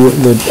Angeles, and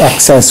the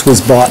excess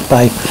was bought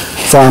by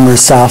farmers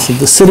south of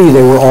the city.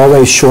 They were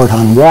always short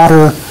on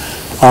water.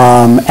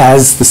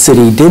 As the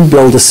city did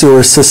build a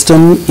sewer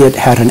system, it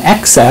had an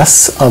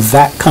excess of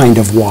that kind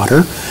of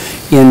water.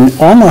 In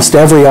almost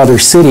every other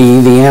city,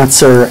 the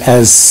answer,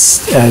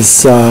 as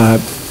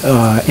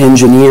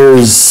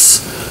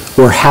engineers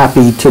were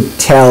happy to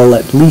tell,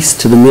 at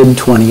least to the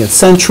mid-20th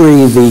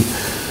century, the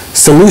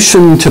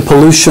solution to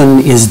pollution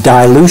is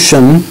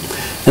dilution,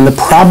 and the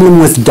problem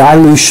with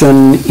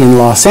dilution in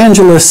Los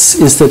Angeles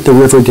is that the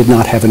river did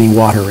not have any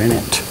water in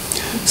it.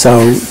 So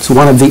it's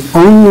one of the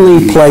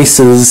only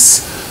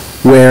places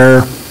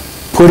where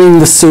putting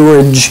the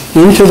sewage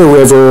into the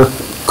river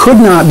could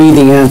not be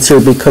the answer,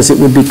 because it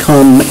would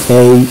become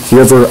a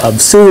river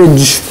of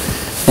sewage,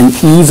 and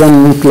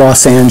even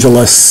Los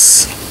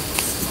Angeles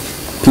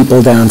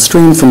people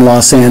downstream from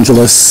Los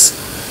Angeles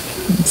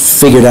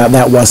figured out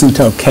that wasn't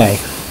okay.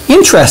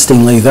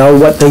 Interestingly, though,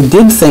 what they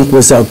did think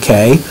was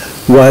okay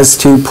was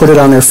to put it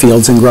on their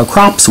fields and grow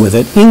crops with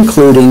it,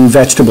 including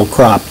vegetable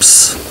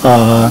crops.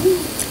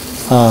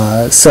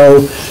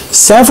 So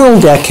several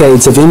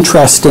decades of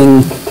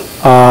interesting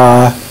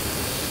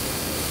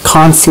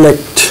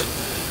conflict,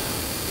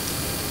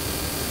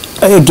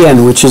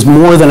 again, which is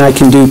more than I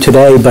can do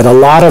today, but a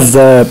lot of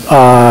the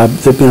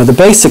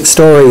basic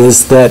story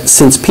is that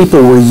since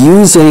people were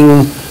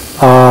using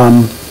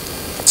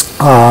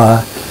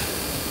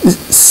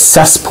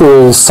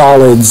cesspool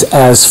solids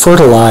as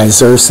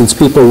fertilizer, since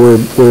people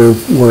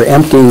were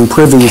emptying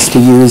privies to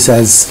use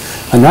as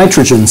a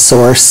nitrogen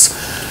source,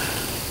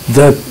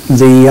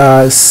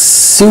 the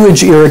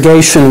sewage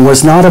irrigation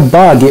was not a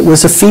bug, it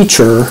was a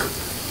feature,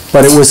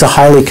 but it was a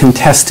highly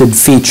contested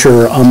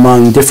feature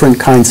among different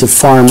kinds of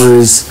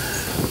farmers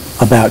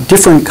about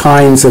different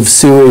kinds of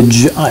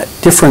sewage,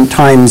 different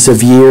times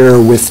of year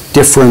with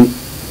different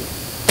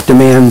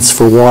demands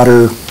for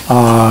water,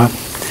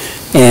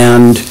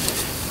 and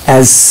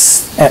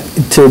as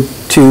to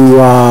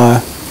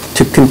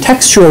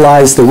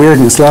contextualize the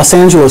weirdness, Los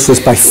Angeles was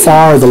by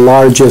far the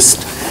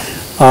largest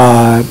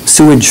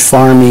sewage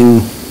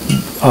farming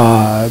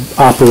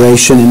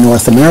operation in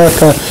North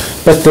America,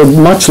 but the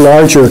much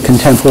larger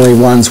contemporary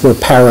ones were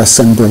Paris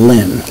and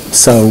Berlin.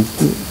 So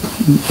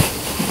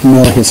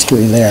more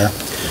history there.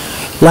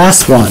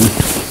 Last one.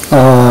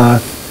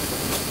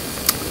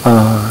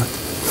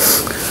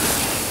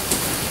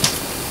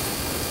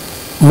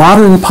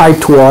 Modern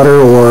piped water,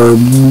 or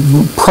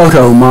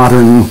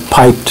proto-modern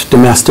piped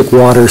domestic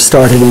water,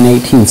 started in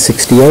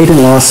 1868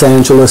 in Los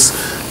Angeles.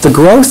 The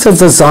growth of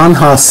the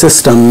zanja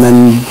system,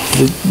 and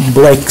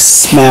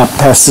Blake's map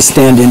has to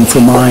stand in for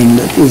mine,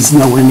 that is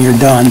nowhere near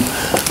done,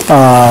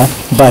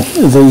 but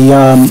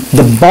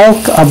the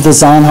bulk of the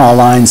zanja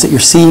lines that you're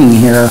seeing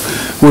here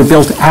were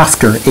built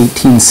after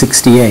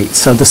 1868.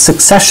 So the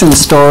succession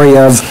story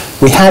of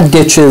we had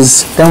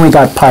ditches, then we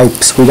got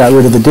pipes, we got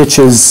rid of the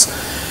ditches.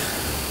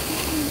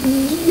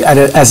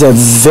 As a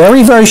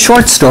very, very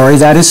short story,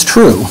 that is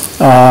true.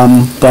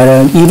 But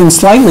an even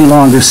slightly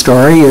longer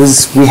story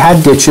is we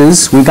had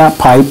ditches, we got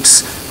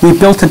pipes, we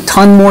built a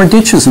ton more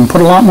ditches and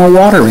put a lot more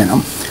water in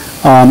them,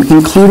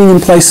 including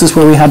in places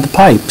where we had the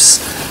pipes.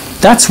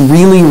 That's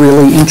really,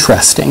 really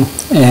interesting.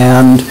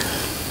 And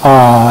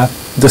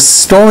the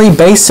story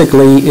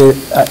basically,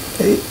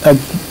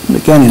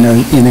 again,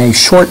 in a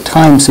short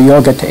time, so you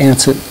all get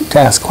to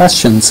ask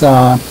questions,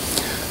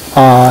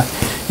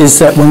 is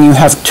that when you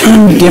have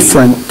two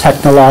different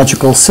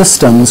technological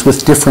systems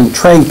with different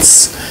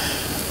traits,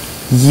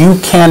 you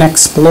can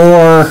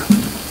explore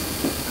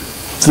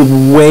the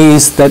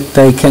ways that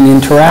they can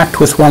interact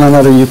with one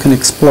another. You can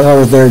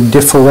explore their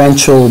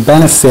differential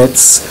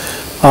benefits.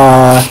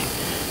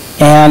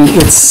 And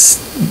it's,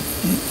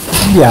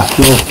 yeah,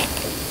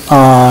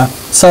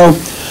 so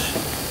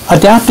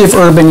adaptive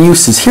urban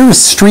uses. Here is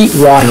street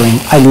watering.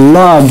 I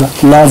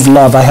love, love,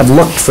 love. I have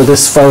looked for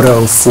this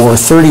photo for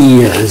 30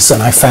 years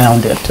and I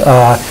found it.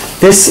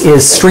 This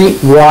is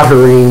street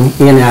watering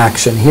in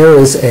action. Here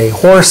is a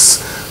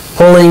horse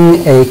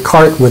pulling a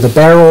cart with a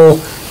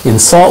barrel in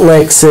Salt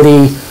Lake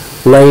City,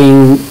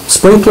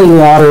 sprinkling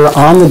water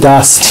on the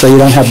dust so you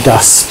don't have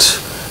dust,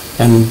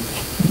 and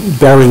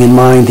bearing in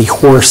mind the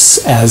horse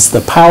as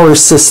the power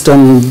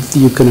system,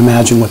 you can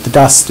imagine what the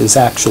dust is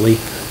actually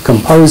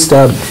composed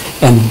of.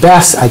 And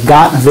best, I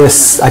got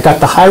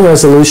the high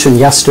resolution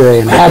yesterday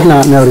and had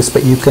not noticed,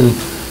 but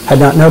had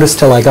not noticed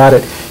till I got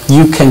it.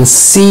 You can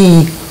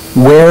see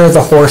where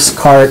the horse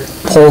cart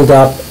pulled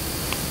up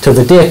to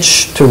the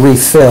ditch to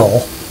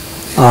refill.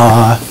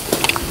 I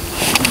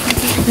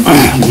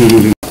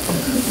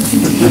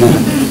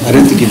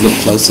don't think you'd look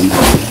close enough.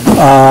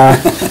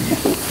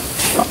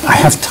 I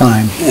have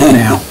time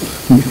now.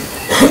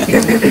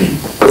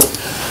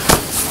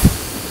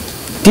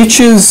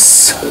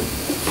 Ditches,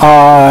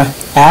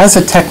 as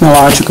a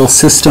technological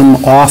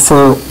system,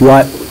 offer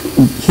what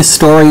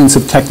historians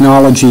of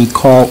technology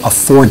call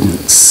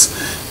affordance,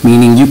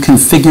 meaning you can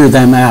figure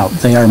them out.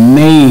 They are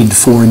made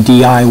for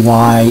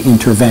DIY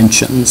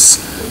interventions.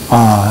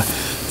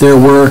 There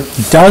were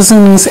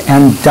dozens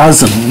and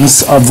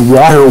dozens of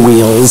water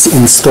wheels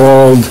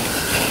installed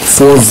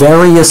for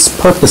various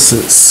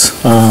purposes.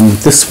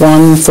 This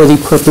one for the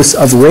purpose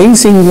of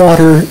raising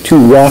water to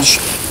wash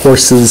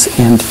horses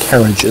and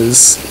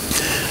carriages.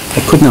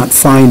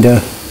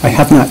 I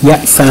have not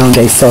yet found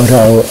a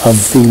photo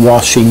of the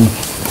washing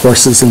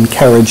horses and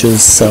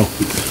carriages, so,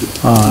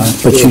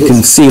 but you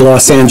can see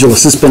Los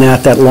Angeles has been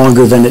at that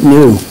longer than it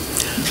knew.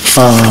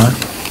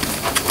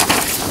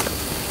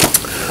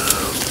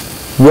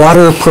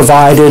 Water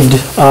provided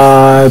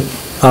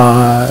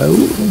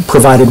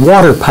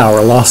water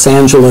power. Los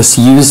Angeles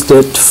used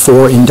it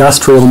for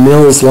industrial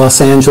mills.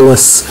 Los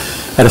Angeles,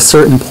 at a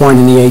certain point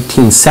in the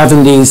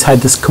 1870s,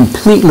 had this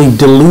completely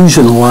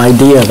delusional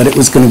idea that it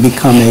was going to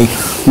become a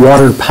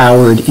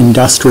water-powered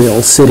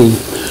industrial city.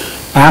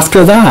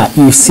 After that,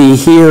 you see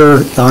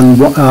here on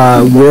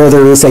where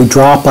there is a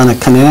drop on a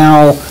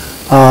canal,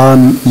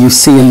 You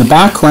see in the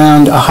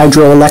background a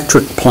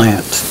hydroelectric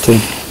plant to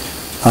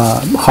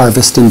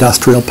harvest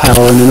industrial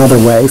power in another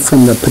way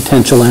from the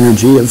potential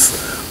energy of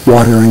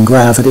water and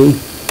gravity.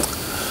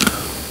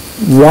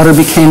 Water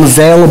became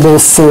available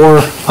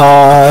for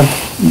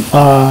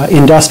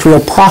industrial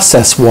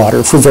process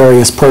water for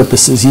various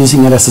purposes.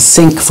 Using it as a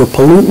sink for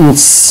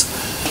pollutants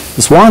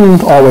is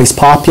one, always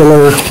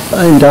popular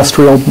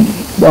industrial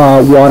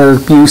water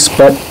use,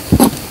 but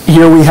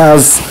here we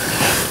have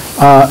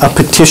a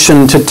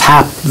petition to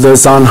tap the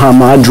Zanja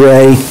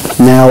Madre,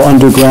 now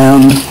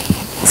underground,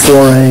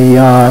 for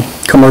a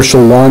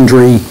commercial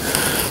laundry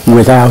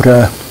without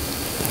a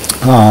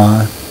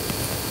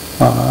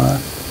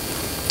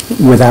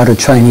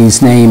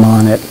Chinese name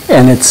on it.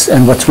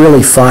 And what's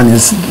really fun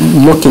is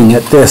looking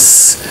at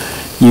this,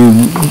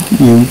 you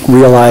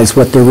realize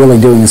what they're really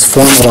doing is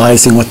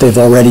formalizing what they've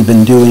already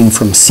been doing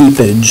from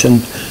seepage,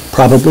 and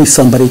probably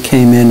somebody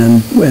came in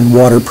and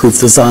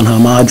waterproofed the Zanja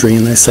Madre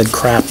and they said,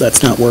 crap,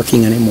 that's not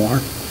working anymore.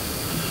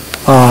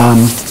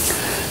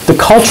 The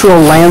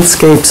cultural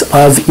landscapes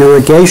of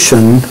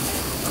irrigation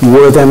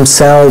were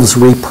themselves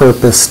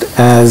repurposed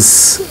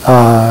as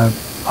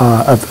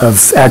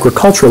of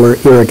agricultural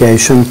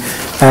irrigation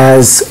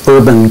as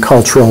urban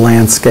cultural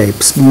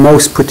landscapes,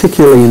 most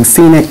particularly in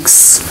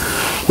Phoenix,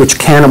 which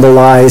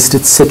cannibalized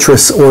its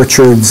citrus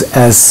orchards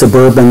as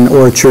suburban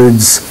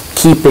orchards,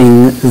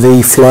 keeping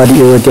the flood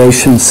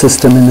irrigation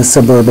system in the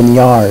suburban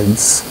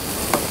yards.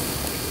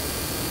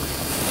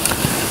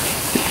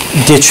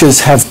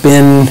 Ditches have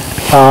been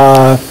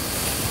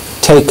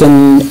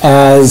taken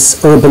as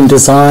urban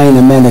design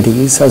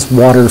amenities, as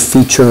water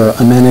feature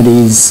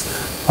amenities,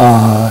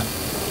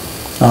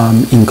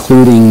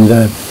 including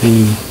the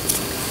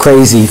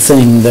crazy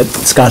thing that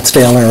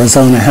Scottsdale,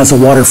 Arizona has a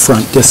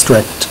waterfront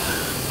district.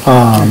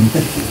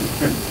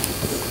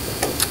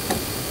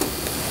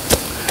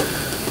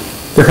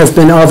 There have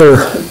been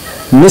other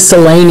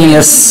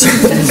miscellaneous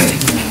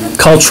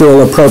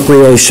cultural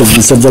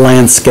appropriations of the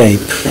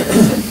landscape.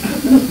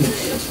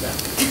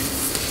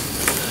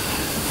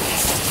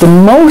 The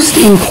most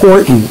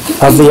important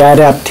of the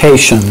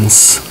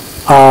adaptations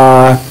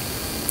are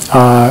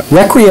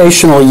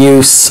recreational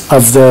use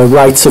of the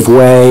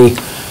rights-of-way,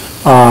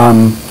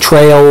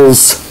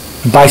 trails,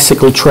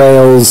 bicycle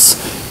trails,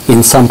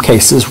 in some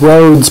cases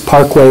roads,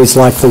 parkways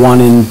like the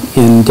one in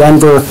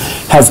Denver,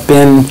 have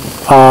been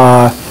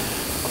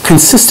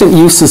consistent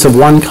uses of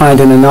one kind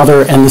and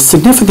another, and the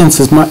significance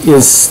is,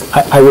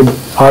 I would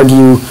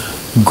argue,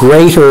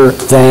 greater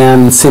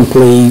than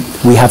simply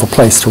we have a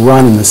place to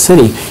run in the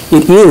city.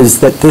 It is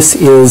that this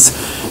is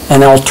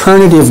an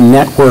alternative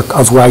network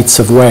of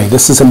rights-of-way.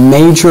 This is a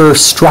major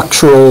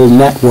structural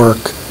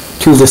network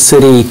to the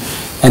city,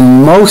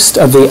 and most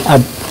of the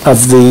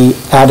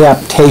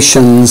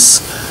adaptations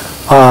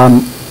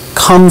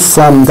come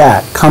from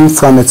that, come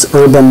from its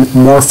urban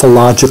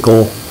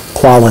morphological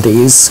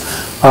qualities.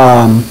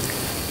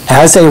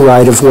 As a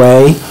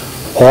right-of-way,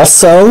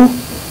 also,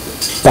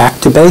 back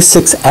to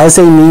basics, as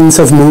a means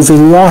of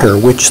moving water,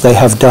 which they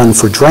have done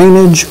for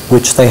drainage,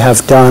 which they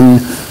have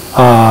done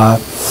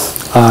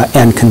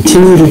and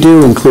continue to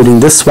do, including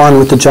this one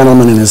with the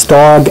gentleman and his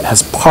dog,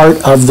 as part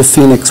of the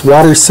Phoenix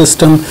water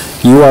system.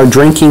 You are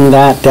drinking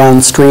that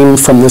downstream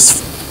from this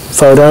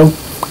photo.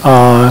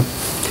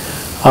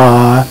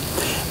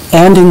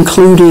 And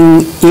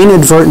including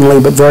inadvertently,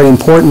 but very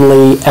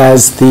importantly,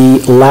 as the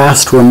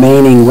last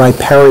remaining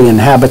riparian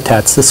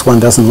habitats. This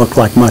one doesn't look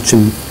like much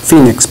in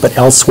Phoenix, but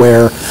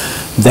elsewhere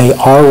they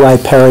are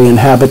riparian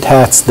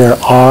habitats. There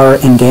are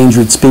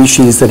endangered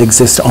species that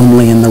exist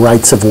only in the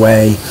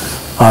rights-of-way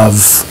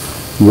of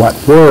what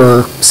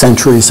were,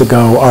 centuries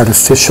ago,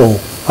 artificial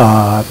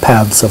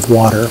paths of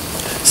water.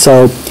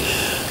 So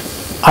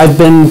I've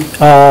been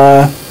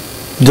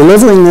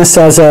delivering this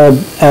as an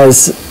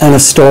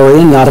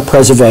historian, not a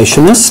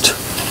preservationist.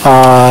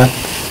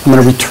 I'm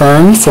going to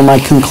return for my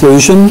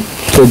conclusion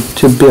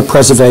to be a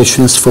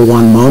preservationist for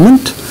one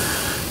moment,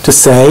 to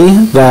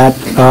say that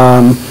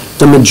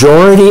the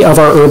majority of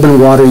our urban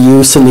water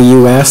use in the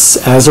U.S.,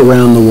 as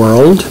around the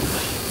world,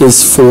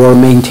 is for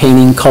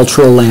maintaining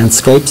cultural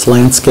landscapes,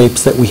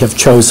 landscapes that we have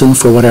chosen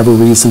for whatever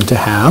reason to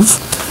have.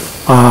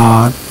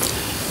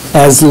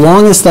 As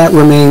long as that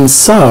remains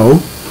so,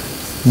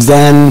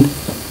 then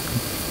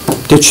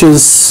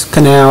ditches,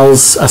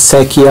 canals,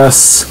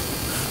 acequias,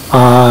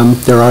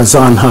 there are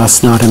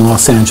zanjas, not in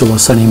Los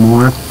Angeles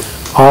anymore,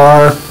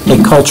 are a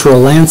cultural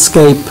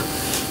landscape,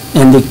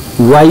 and the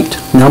right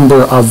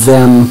number of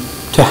them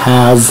to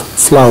have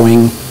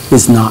flowing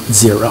is not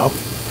zero.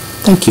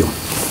 Thank you.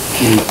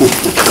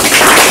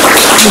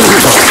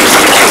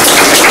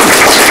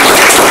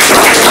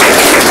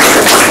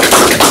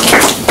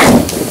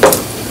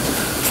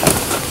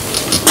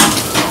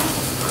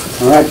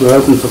 All right, we're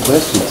open for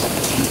questions.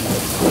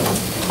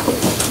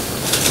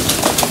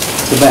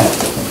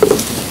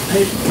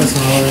 Hey, Professor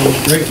Holleran,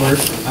 great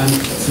work. I'm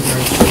super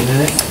interested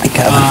in it.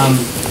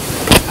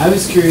 I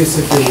was curious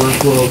if your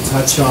work will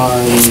touch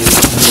on the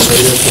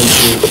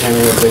latest into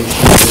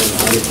canalization and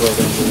article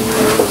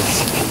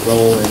engineers'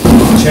 role in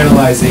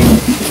channelizing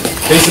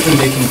basically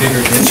making bigger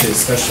ditches,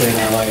 especially in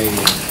LA.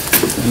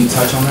 Can you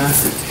touch on that?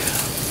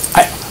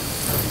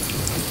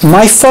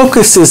 My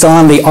focus is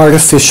on the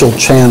artificial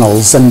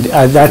channels, and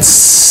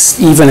that's,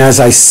 even as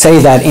I say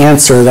that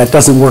answer, that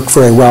doesn't work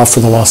very well for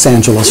the Los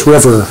Angeles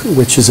River,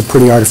 which is a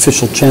pretty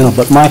artificial channel.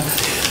 But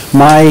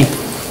my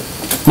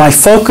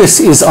focus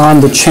is on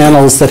the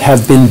channels that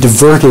have been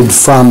diverted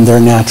from their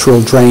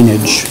natural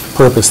drainage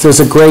purpose. There's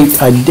a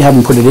great, I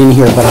haven't put it in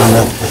here, but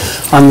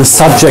on the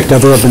subject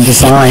of urban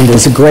design,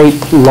 there's a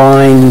great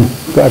line,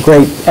 a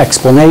great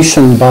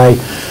explanation by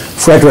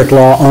Frederick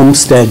Law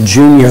Olmsted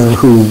Jr.,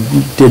 who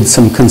did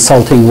some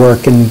consulting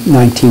work in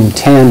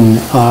 1910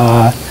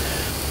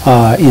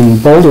 in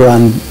Boulder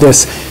on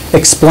this,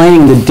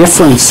 explaining the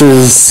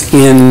differences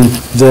in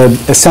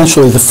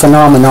essentially the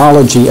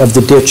phenomenology of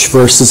the ditch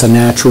versus a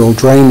natural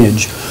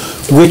drainage,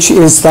 which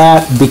is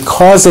that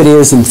because it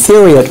is, in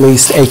theory at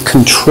least, a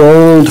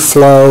controlled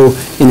flow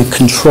in a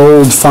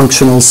controlled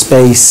functional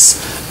space,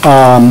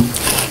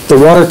 the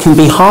water can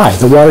be high,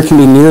 the water can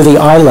be near the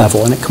eye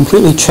level, and it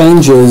completely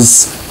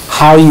changes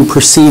how you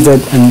perceive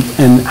it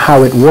and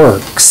how it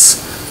works.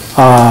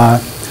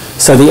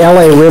 So the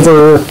LA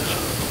River,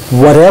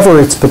 whatever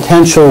its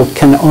potential,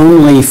 can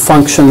only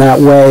function that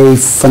way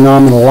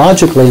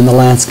phenomenologically in the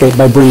landscape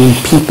by bringing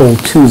people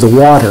to the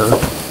water.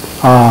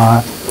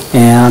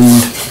 And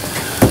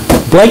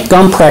Blake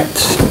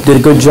Gumprecht did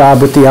a good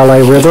job with the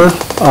LA River.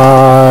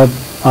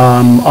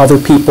 Other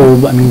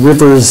people, I mean,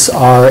 rivers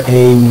are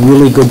a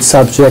really good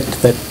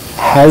subject that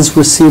has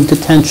received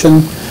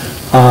attention.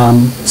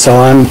 So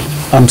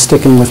I'm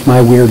sticking with my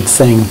weird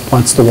thing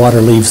once the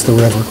water leaves the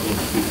river.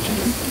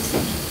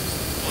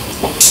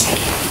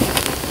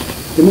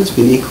 There must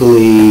be an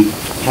equally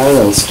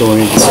parallel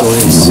story in the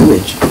story of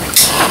sewage.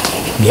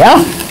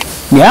 Yeah,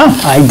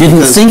 I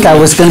didn't think I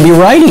was going to be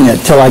writing it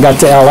till I got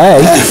to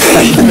LA.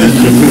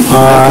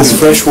 There's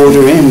fresh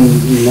water in,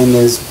 and then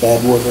there's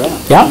bad water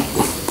out. Yeah,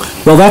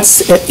 well,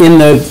 that's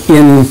in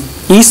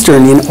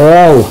Eastern, in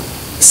all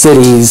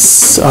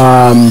cities,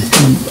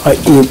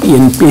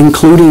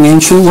 including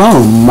ancient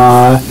Rome.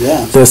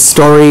 The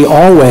story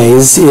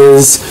always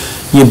is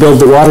you build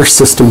the water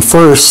system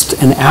first,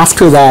 and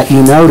after that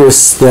you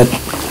notice that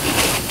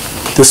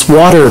this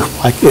water,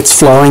 like, it's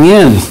flowing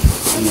in.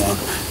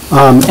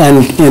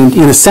 And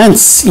in a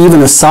sense,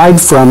 even aside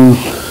from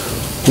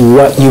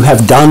what you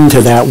have done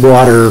to that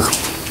water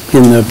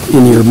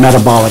in your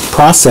metabolic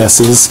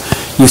processes,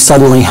 you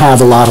suddenly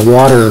have a lot of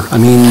water. I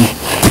mean,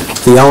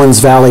 the Owens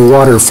Valley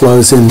water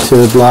flows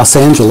into Los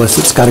Angeles.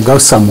 It's got to go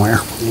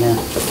somewhere. Yeah.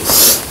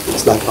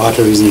 It's like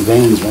arteries and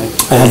veins, right?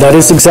 That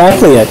is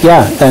exactly it,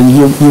 yeah. And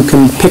you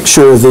can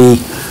picture the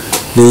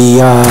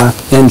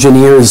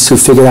engineers who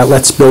figured out,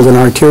 let's build an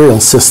arterial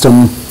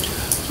system.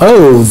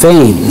 Oh,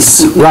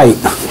 veins, right.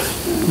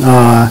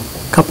 A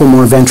couple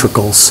more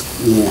ventricles.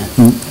 Yeah.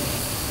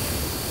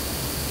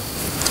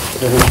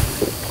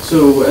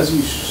 So as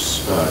you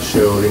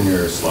showed in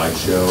your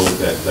slideshow,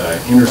 that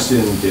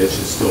Intercity ditch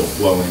is still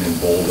flowing in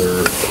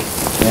Boulder,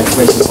 and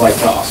places like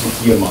the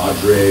Acequia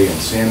Madre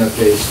and Santa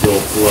Fe still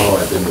flow.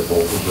 I've been to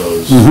both of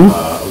those,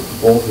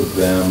 both of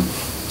them.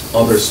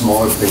 Other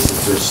smaller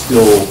places,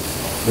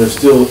 they're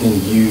still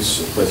in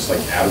use. Places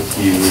like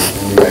Advocacy in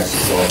New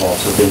Mexico I've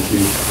also been to.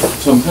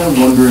 So I'm kind of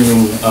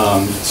wondering,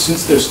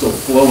 since they're still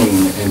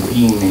flowing and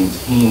being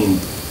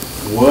maintained,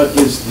 what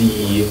do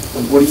you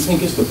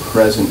think is the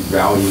present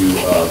value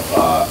of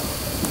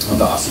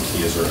the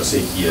acequias or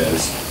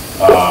acequias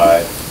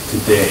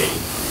today?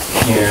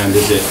 And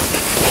is it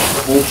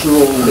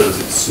cultural? Is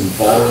it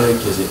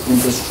symbolic? Is it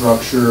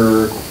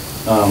infrastructure?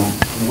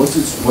 What's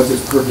its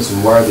purpose,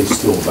 and why are they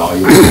still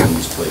valuable in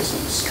these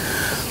places?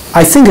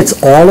 I think it's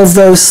all of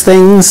those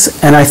things,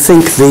 and I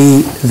think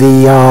the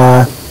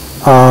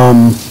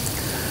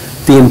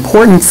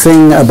important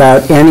thing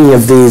about any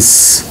of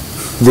these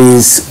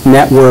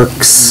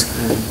networks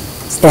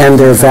and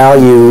their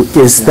value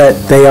is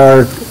that they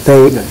are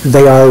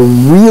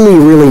really,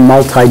 really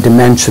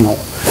multidimensional.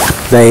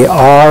 They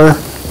are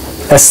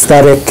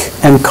aesthetic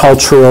and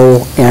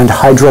cultural and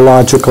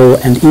hydrological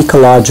and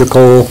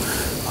ecological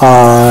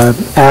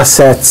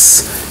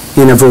assets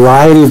in a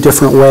variety of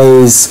different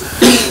ways,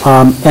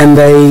 and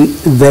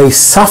they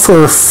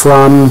suffer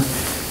from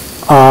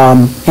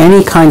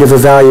any kind of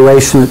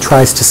evaluation that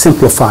tries to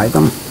simplify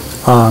them.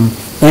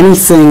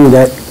 Anything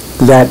that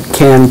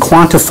can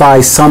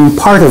quantify some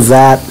part of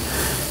that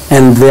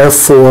and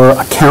therefore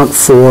account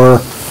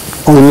for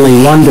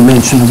only one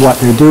dimension of what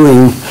they're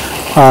doing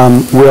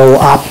will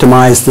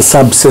optimize the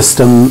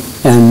subsystem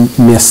and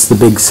miss the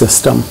big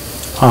system.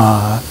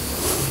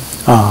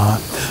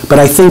 But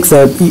I think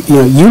that,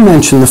 you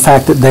mentioned the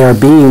fact that they are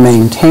being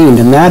maintained,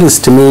 and that is,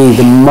 to me,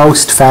 the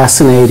most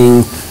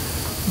fascinating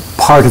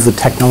part of the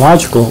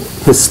technological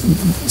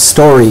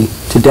story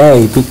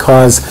today,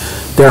 because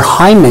they're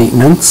high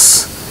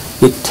maintenance.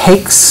 It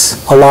takes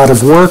a lot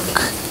of work.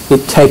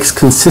 It takes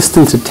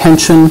consistent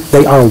attention.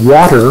 They are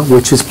water,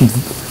 which is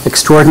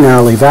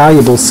extraordinarily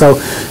valuable. So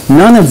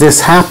none of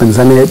this happens.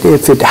 I mean,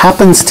 if it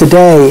happens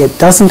today, it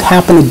doesn't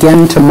happen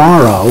again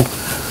tomorrow.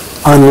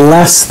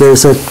 unless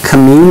there's a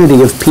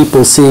community of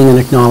people seeing and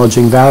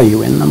acknowledging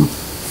value in them.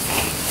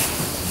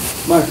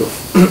 Michael,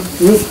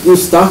 you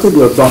started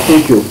your talk,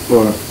 thank you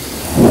for a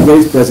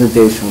great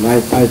presentation. I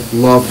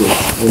loved it.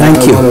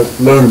 Thank you. I want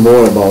to learn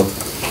more about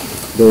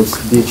those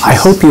beaches. I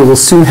hope you will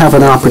soon have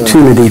an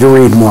opportunity to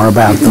read more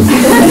about them.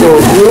 So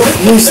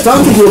you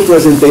started your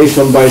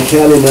presentation by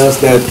telling us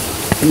that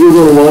you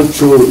don't want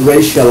to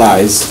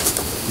racialize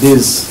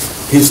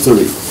this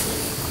history.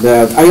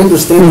 That I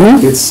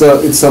understand it's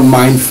a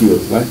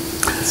minefield, right?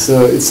 It's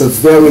a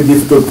very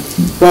difficult.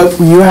 But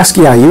you ask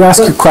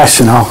a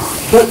question.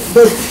 But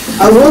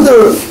I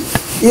wonder,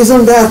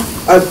 isn't that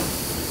a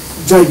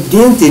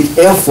gigantic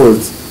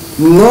effort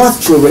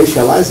not to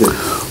racialize it?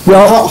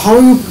 Well, how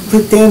you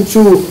pretend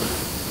to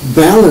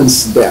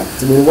balance that?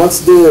 I mean, what's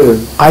the?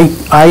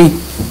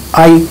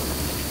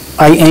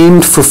 I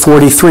aimed for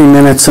 43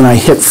 minutes and I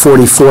hit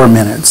 44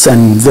 minutes,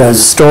 and the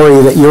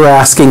story that you're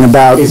asking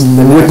about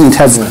wouldn't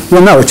have.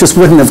 Well, no, it just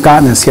wouldn't have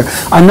gotten us here.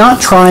 I'm not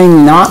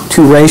trying not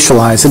to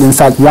racialize it. In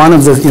fact, one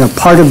of the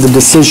part of the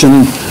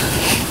decision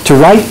to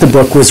write the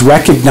book was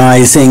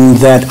recognizing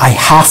that I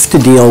have to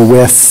deal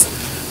with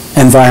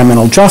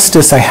environmental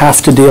justice. I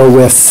have to deal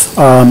with,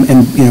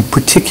 and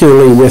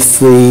particularly with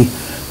the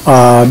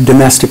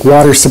domestic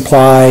water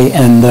supply,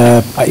 and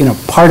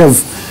part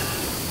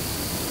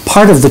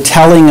of the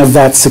telling of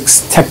that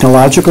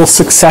technological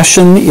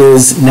succession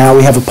is now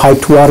we have a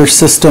piped water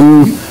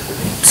system,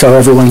 so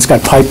everyone's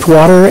got piped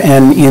water.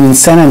 And in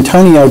San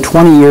Antonio,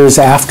 20 years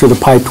after the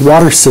piped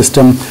water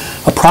system,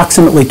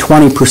 approximately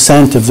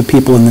 20% of the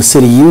people in the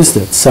city used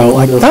it.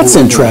 So, that's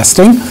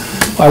interesting.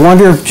 I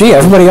wonder, gee,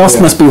 everybody else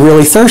must be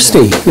really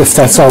thirsty if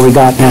that's all we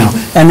got now.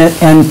 And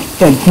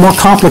more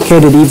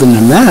complicated even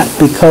than that,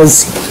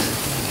 because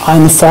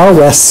on the far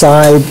west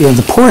side,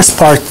 the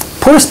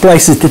poorest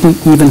places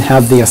didn't even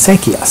have the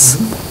acequias.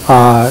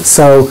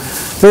 So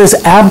there's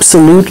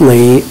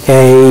absolutely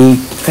a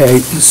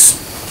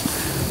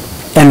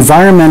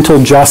environmental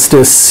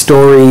justice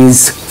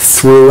stories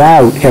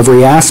throughout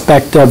every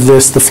aspect of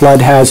this. The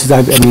flood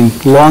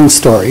hazards, long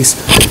stories.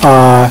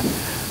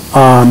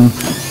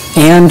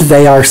 And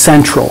they are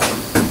central.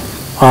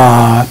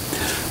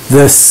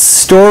 The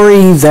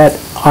story that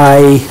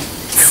I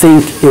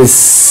think is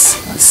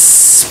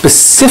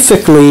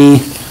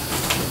specifically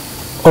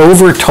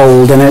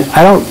overtold, and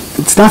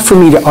it's not for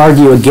me to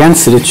argue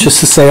against it, it's just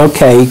to say,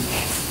 okay,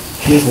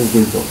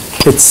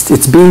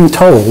 it's being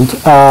told,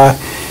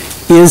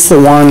 is the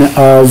one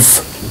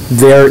of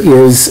there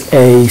is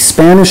a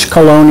Spanish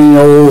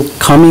colonial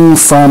coming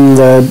from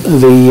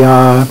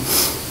the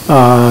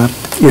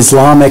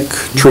Islamic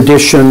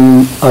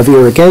tradition of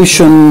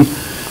irrigation.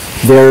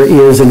 There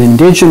is an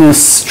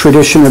indigenous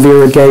tradition of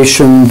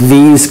irrigation.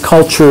 These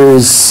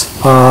cultures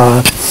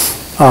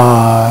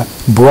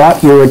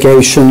brought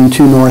irrigation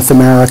to North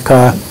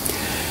America.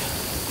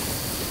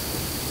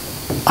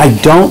 I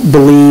don't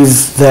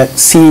believe that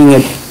seeing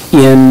it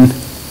in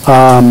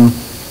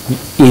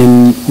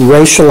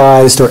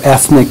racialized or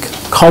ethnic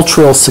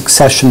cultural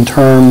succession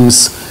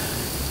terms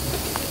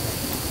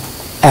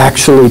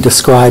actually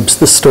describes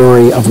the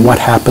story of what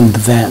happened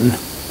then.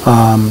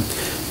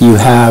 You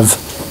have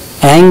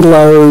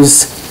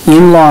Anglos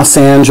in Los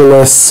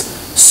Angeles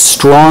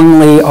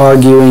strongly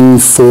arguing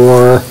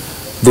for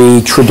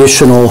the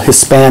traditional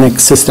Hispanic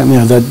system,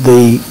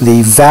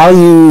 the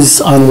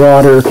values on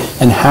water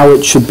and how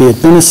it should be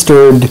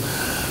administered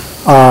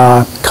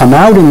come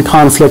out in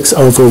conflicts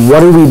over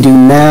what do we do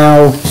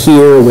now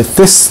here with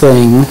this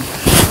thing,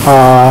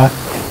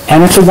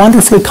 and it's a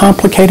wonderfully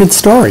complicated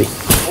story.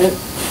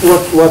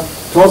 What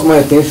draws my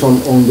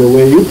attention on the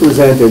way you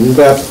presented is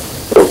that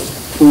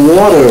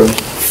water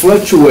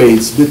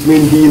fluctuates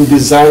between being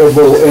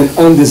desirable and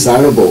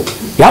undesirable.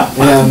 Yep.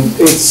 And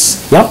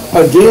it's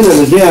again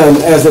and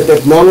again, as the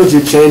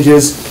technology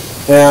changes,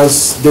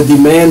 as the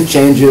demand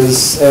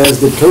changes, as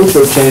the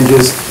culture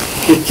changes,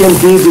 it can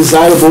be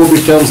desirable,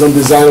 becomes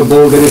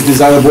undesirable, then it's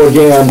desirable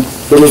again,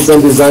 then it's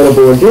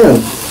undesirable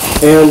again.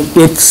 And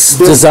it's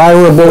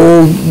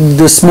desirable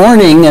this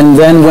morning, and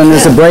then when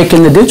there's a break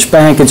in the ditch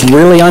bank, it's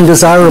really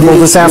undesirable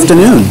this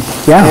afternoon.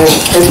 Yeah.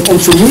 And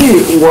to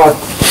me, what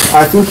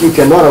I think you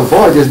cannot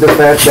avoid is the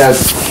fact that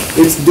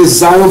it's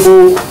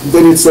desirable,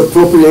 then it's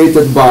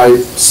appropriated by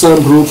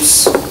some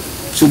groups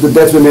to the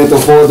detriment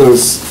of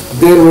others.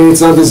 Then when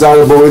it's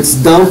undesirable, it's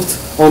dumped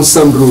on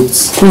some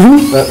groups.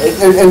 Mm-hmm.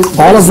 And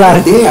all of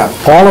that happened. Yeah.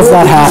 All of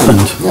that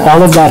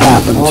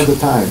happened. All the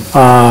time.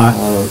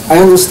 I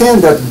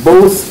understand that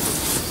both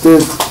the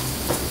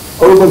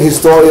urban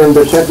historian,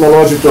 the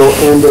technological,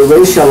 and the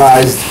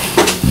racialized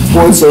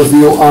points of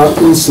view are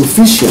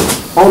insufficient.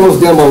 All of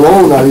them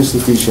alone are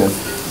insufficient.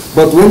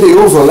 But when they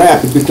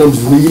overlap, it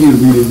becomes really,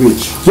 really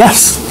rich.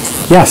 Yes,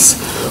 yes.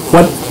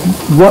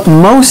 What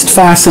most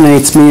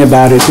fascinates me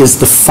about it is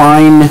the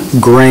fine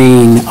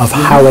grain of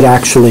how it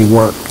actually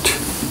worked.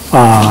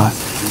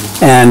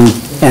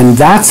 And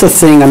that's a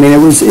thing, it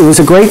was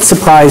a great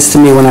surprise to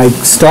me when I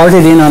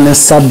started in on this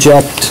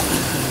subject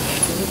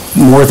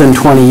more than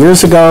 20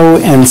 years ago,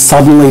 and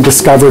suddenly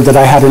discovered that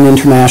I had an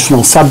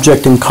international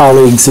subject and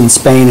colleagues in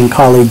Spain and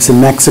colleagues in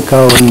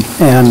Mexico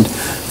and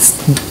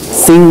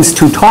things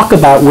to talk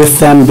about with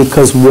them,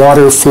 because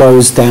water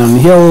flows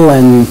downhill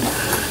and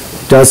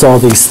does all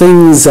these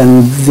things,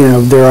 and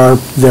there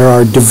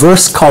are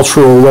diverse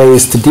cultural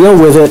ways to deal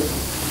with it,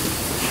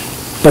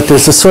 but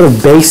there's a sort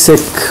of basic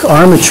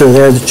armature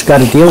there that you got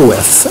to deal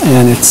with,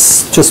 and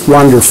it's just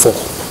wonderful.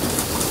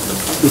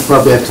 We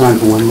probably have time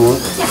for one more.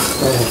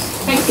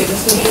 Thank you.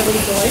 This was really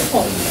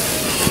delightful.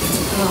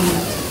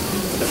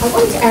 I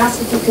wanted to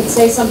ask if you could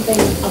say something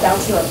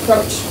about your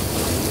approach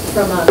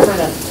from a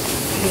kind of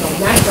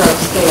macro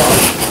scale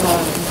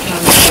in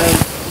terms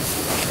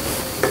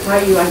of how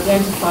you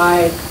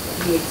identify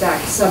the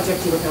exact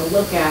subject you were going to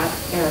look at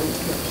and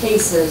the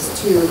cases,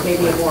 to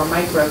maybe a more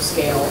micro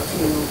scale,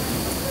 to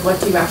what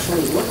do you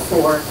actually look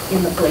for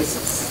in the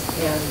places,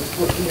 and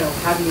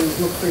how do you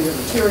look for your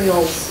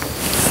materials,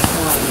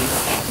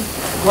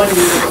 what are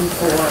you looking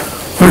for,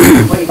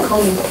 what are you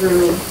combing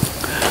through?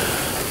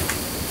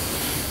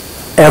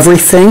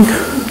 Everything.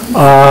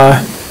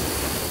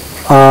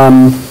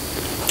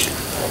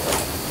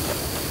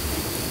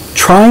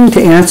 Trying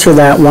to answer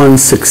that one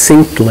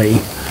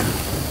succinctly,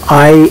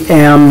 I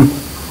am,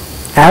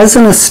 as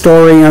an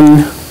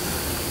historian,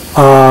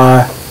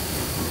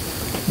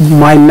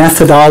 my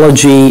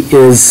methodology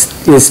is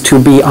to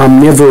be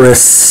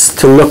omnivorous,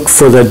 to look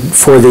for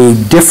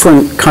the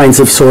different kinds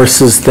of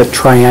sources that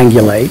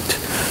triangulate.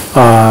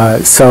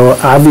 So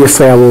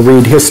obviously I will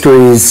read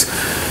histories.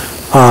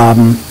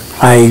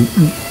 I,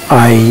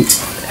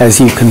 as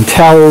you can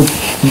tell,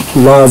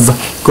 love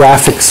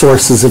graphic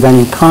sources of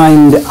any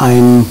kind.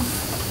 I'm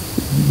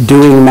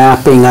doing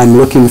mapping, I'm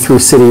looking through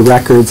city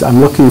records, I'm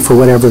looking for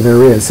whatever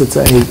there is. It's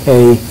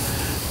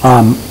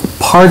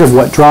part of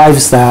what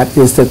drives that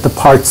is that the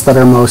parts that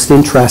are most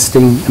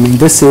interesting, I mean,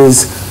 this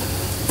is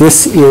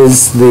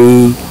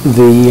the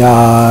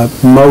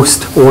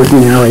most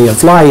ordinary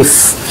of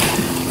life,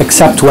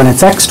 except when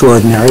it's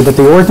extraordinary, but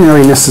the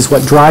ordinariness is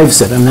what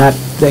drives it, and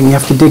then you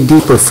have to dig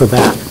deeper for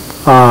that.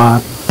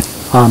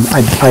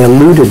 I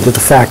alluded to the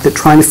fact that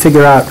trying to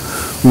figure out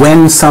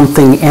when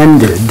something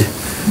ended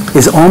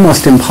is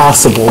almost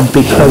impossible,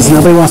 because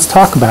nobody wants to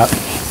talk about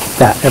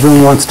that.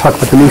 Everyone wants to talk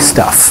about the new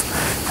stuff,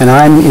 and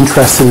I'm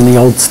interested in the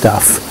old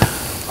stuff.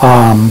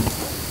 I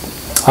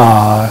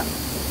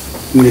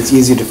mean, it's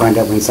easier to find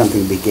out when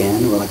something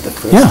began, or like the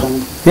first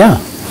time? Yeah.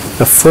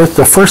 The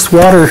first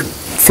water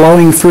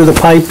flowing through the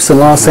pipes in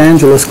Los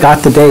Angeles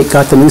got the date,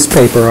 got the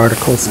newspaper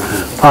articles.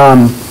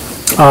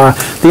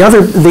 The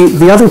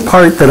other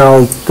part that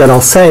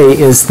I'll say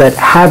is that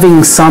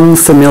having some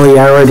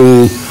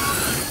familiarity,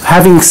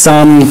 having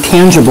some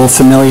tangible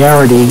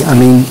familiarity. I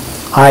mean,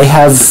 I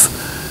have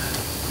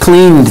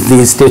cleaned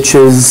these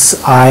ditches.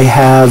 I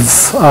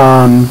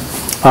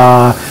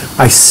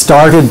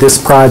started this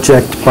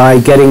project by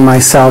getting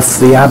myself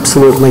the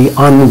absolutely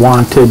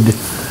unwanted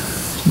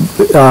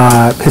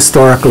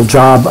historical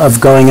job of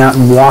going out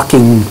and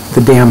walking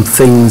the damn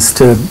things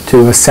to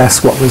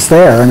assess what was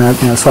there. And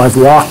so I've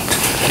walked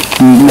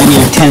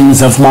many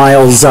tens of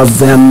miles of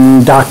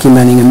them,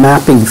 documenting and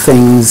mapping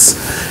things,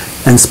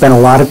 and spent a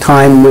lot of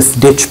time with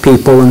ditch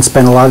people and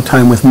spent a lot of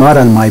time with mud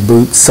on my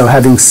boots. So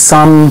having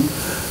some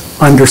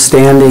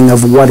understanding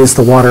of what is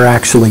the water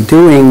actually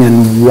doing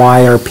and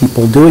why are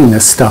people doing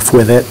this stuff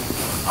with it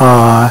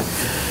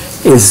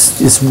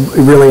is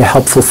really a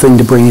helpful thing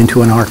to bring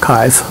into an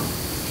archive.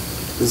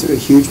 Is there a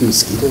huge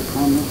mosquito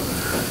problem?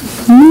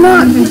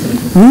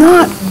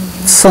 Not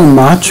so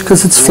much,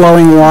 because it's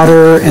flowing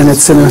water and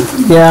it's in a,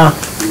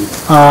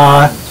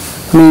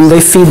 I mean, they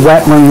feed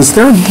wetlands.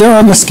 There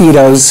are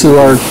mosquitoes who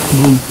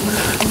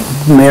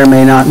may or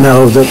may not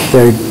know that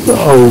they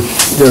owe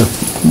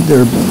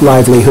their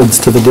livelihoods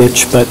to the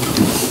ditch, but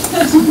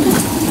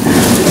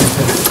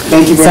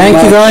Thank you very much.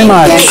 Thank you very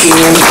much. Thank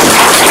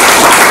you.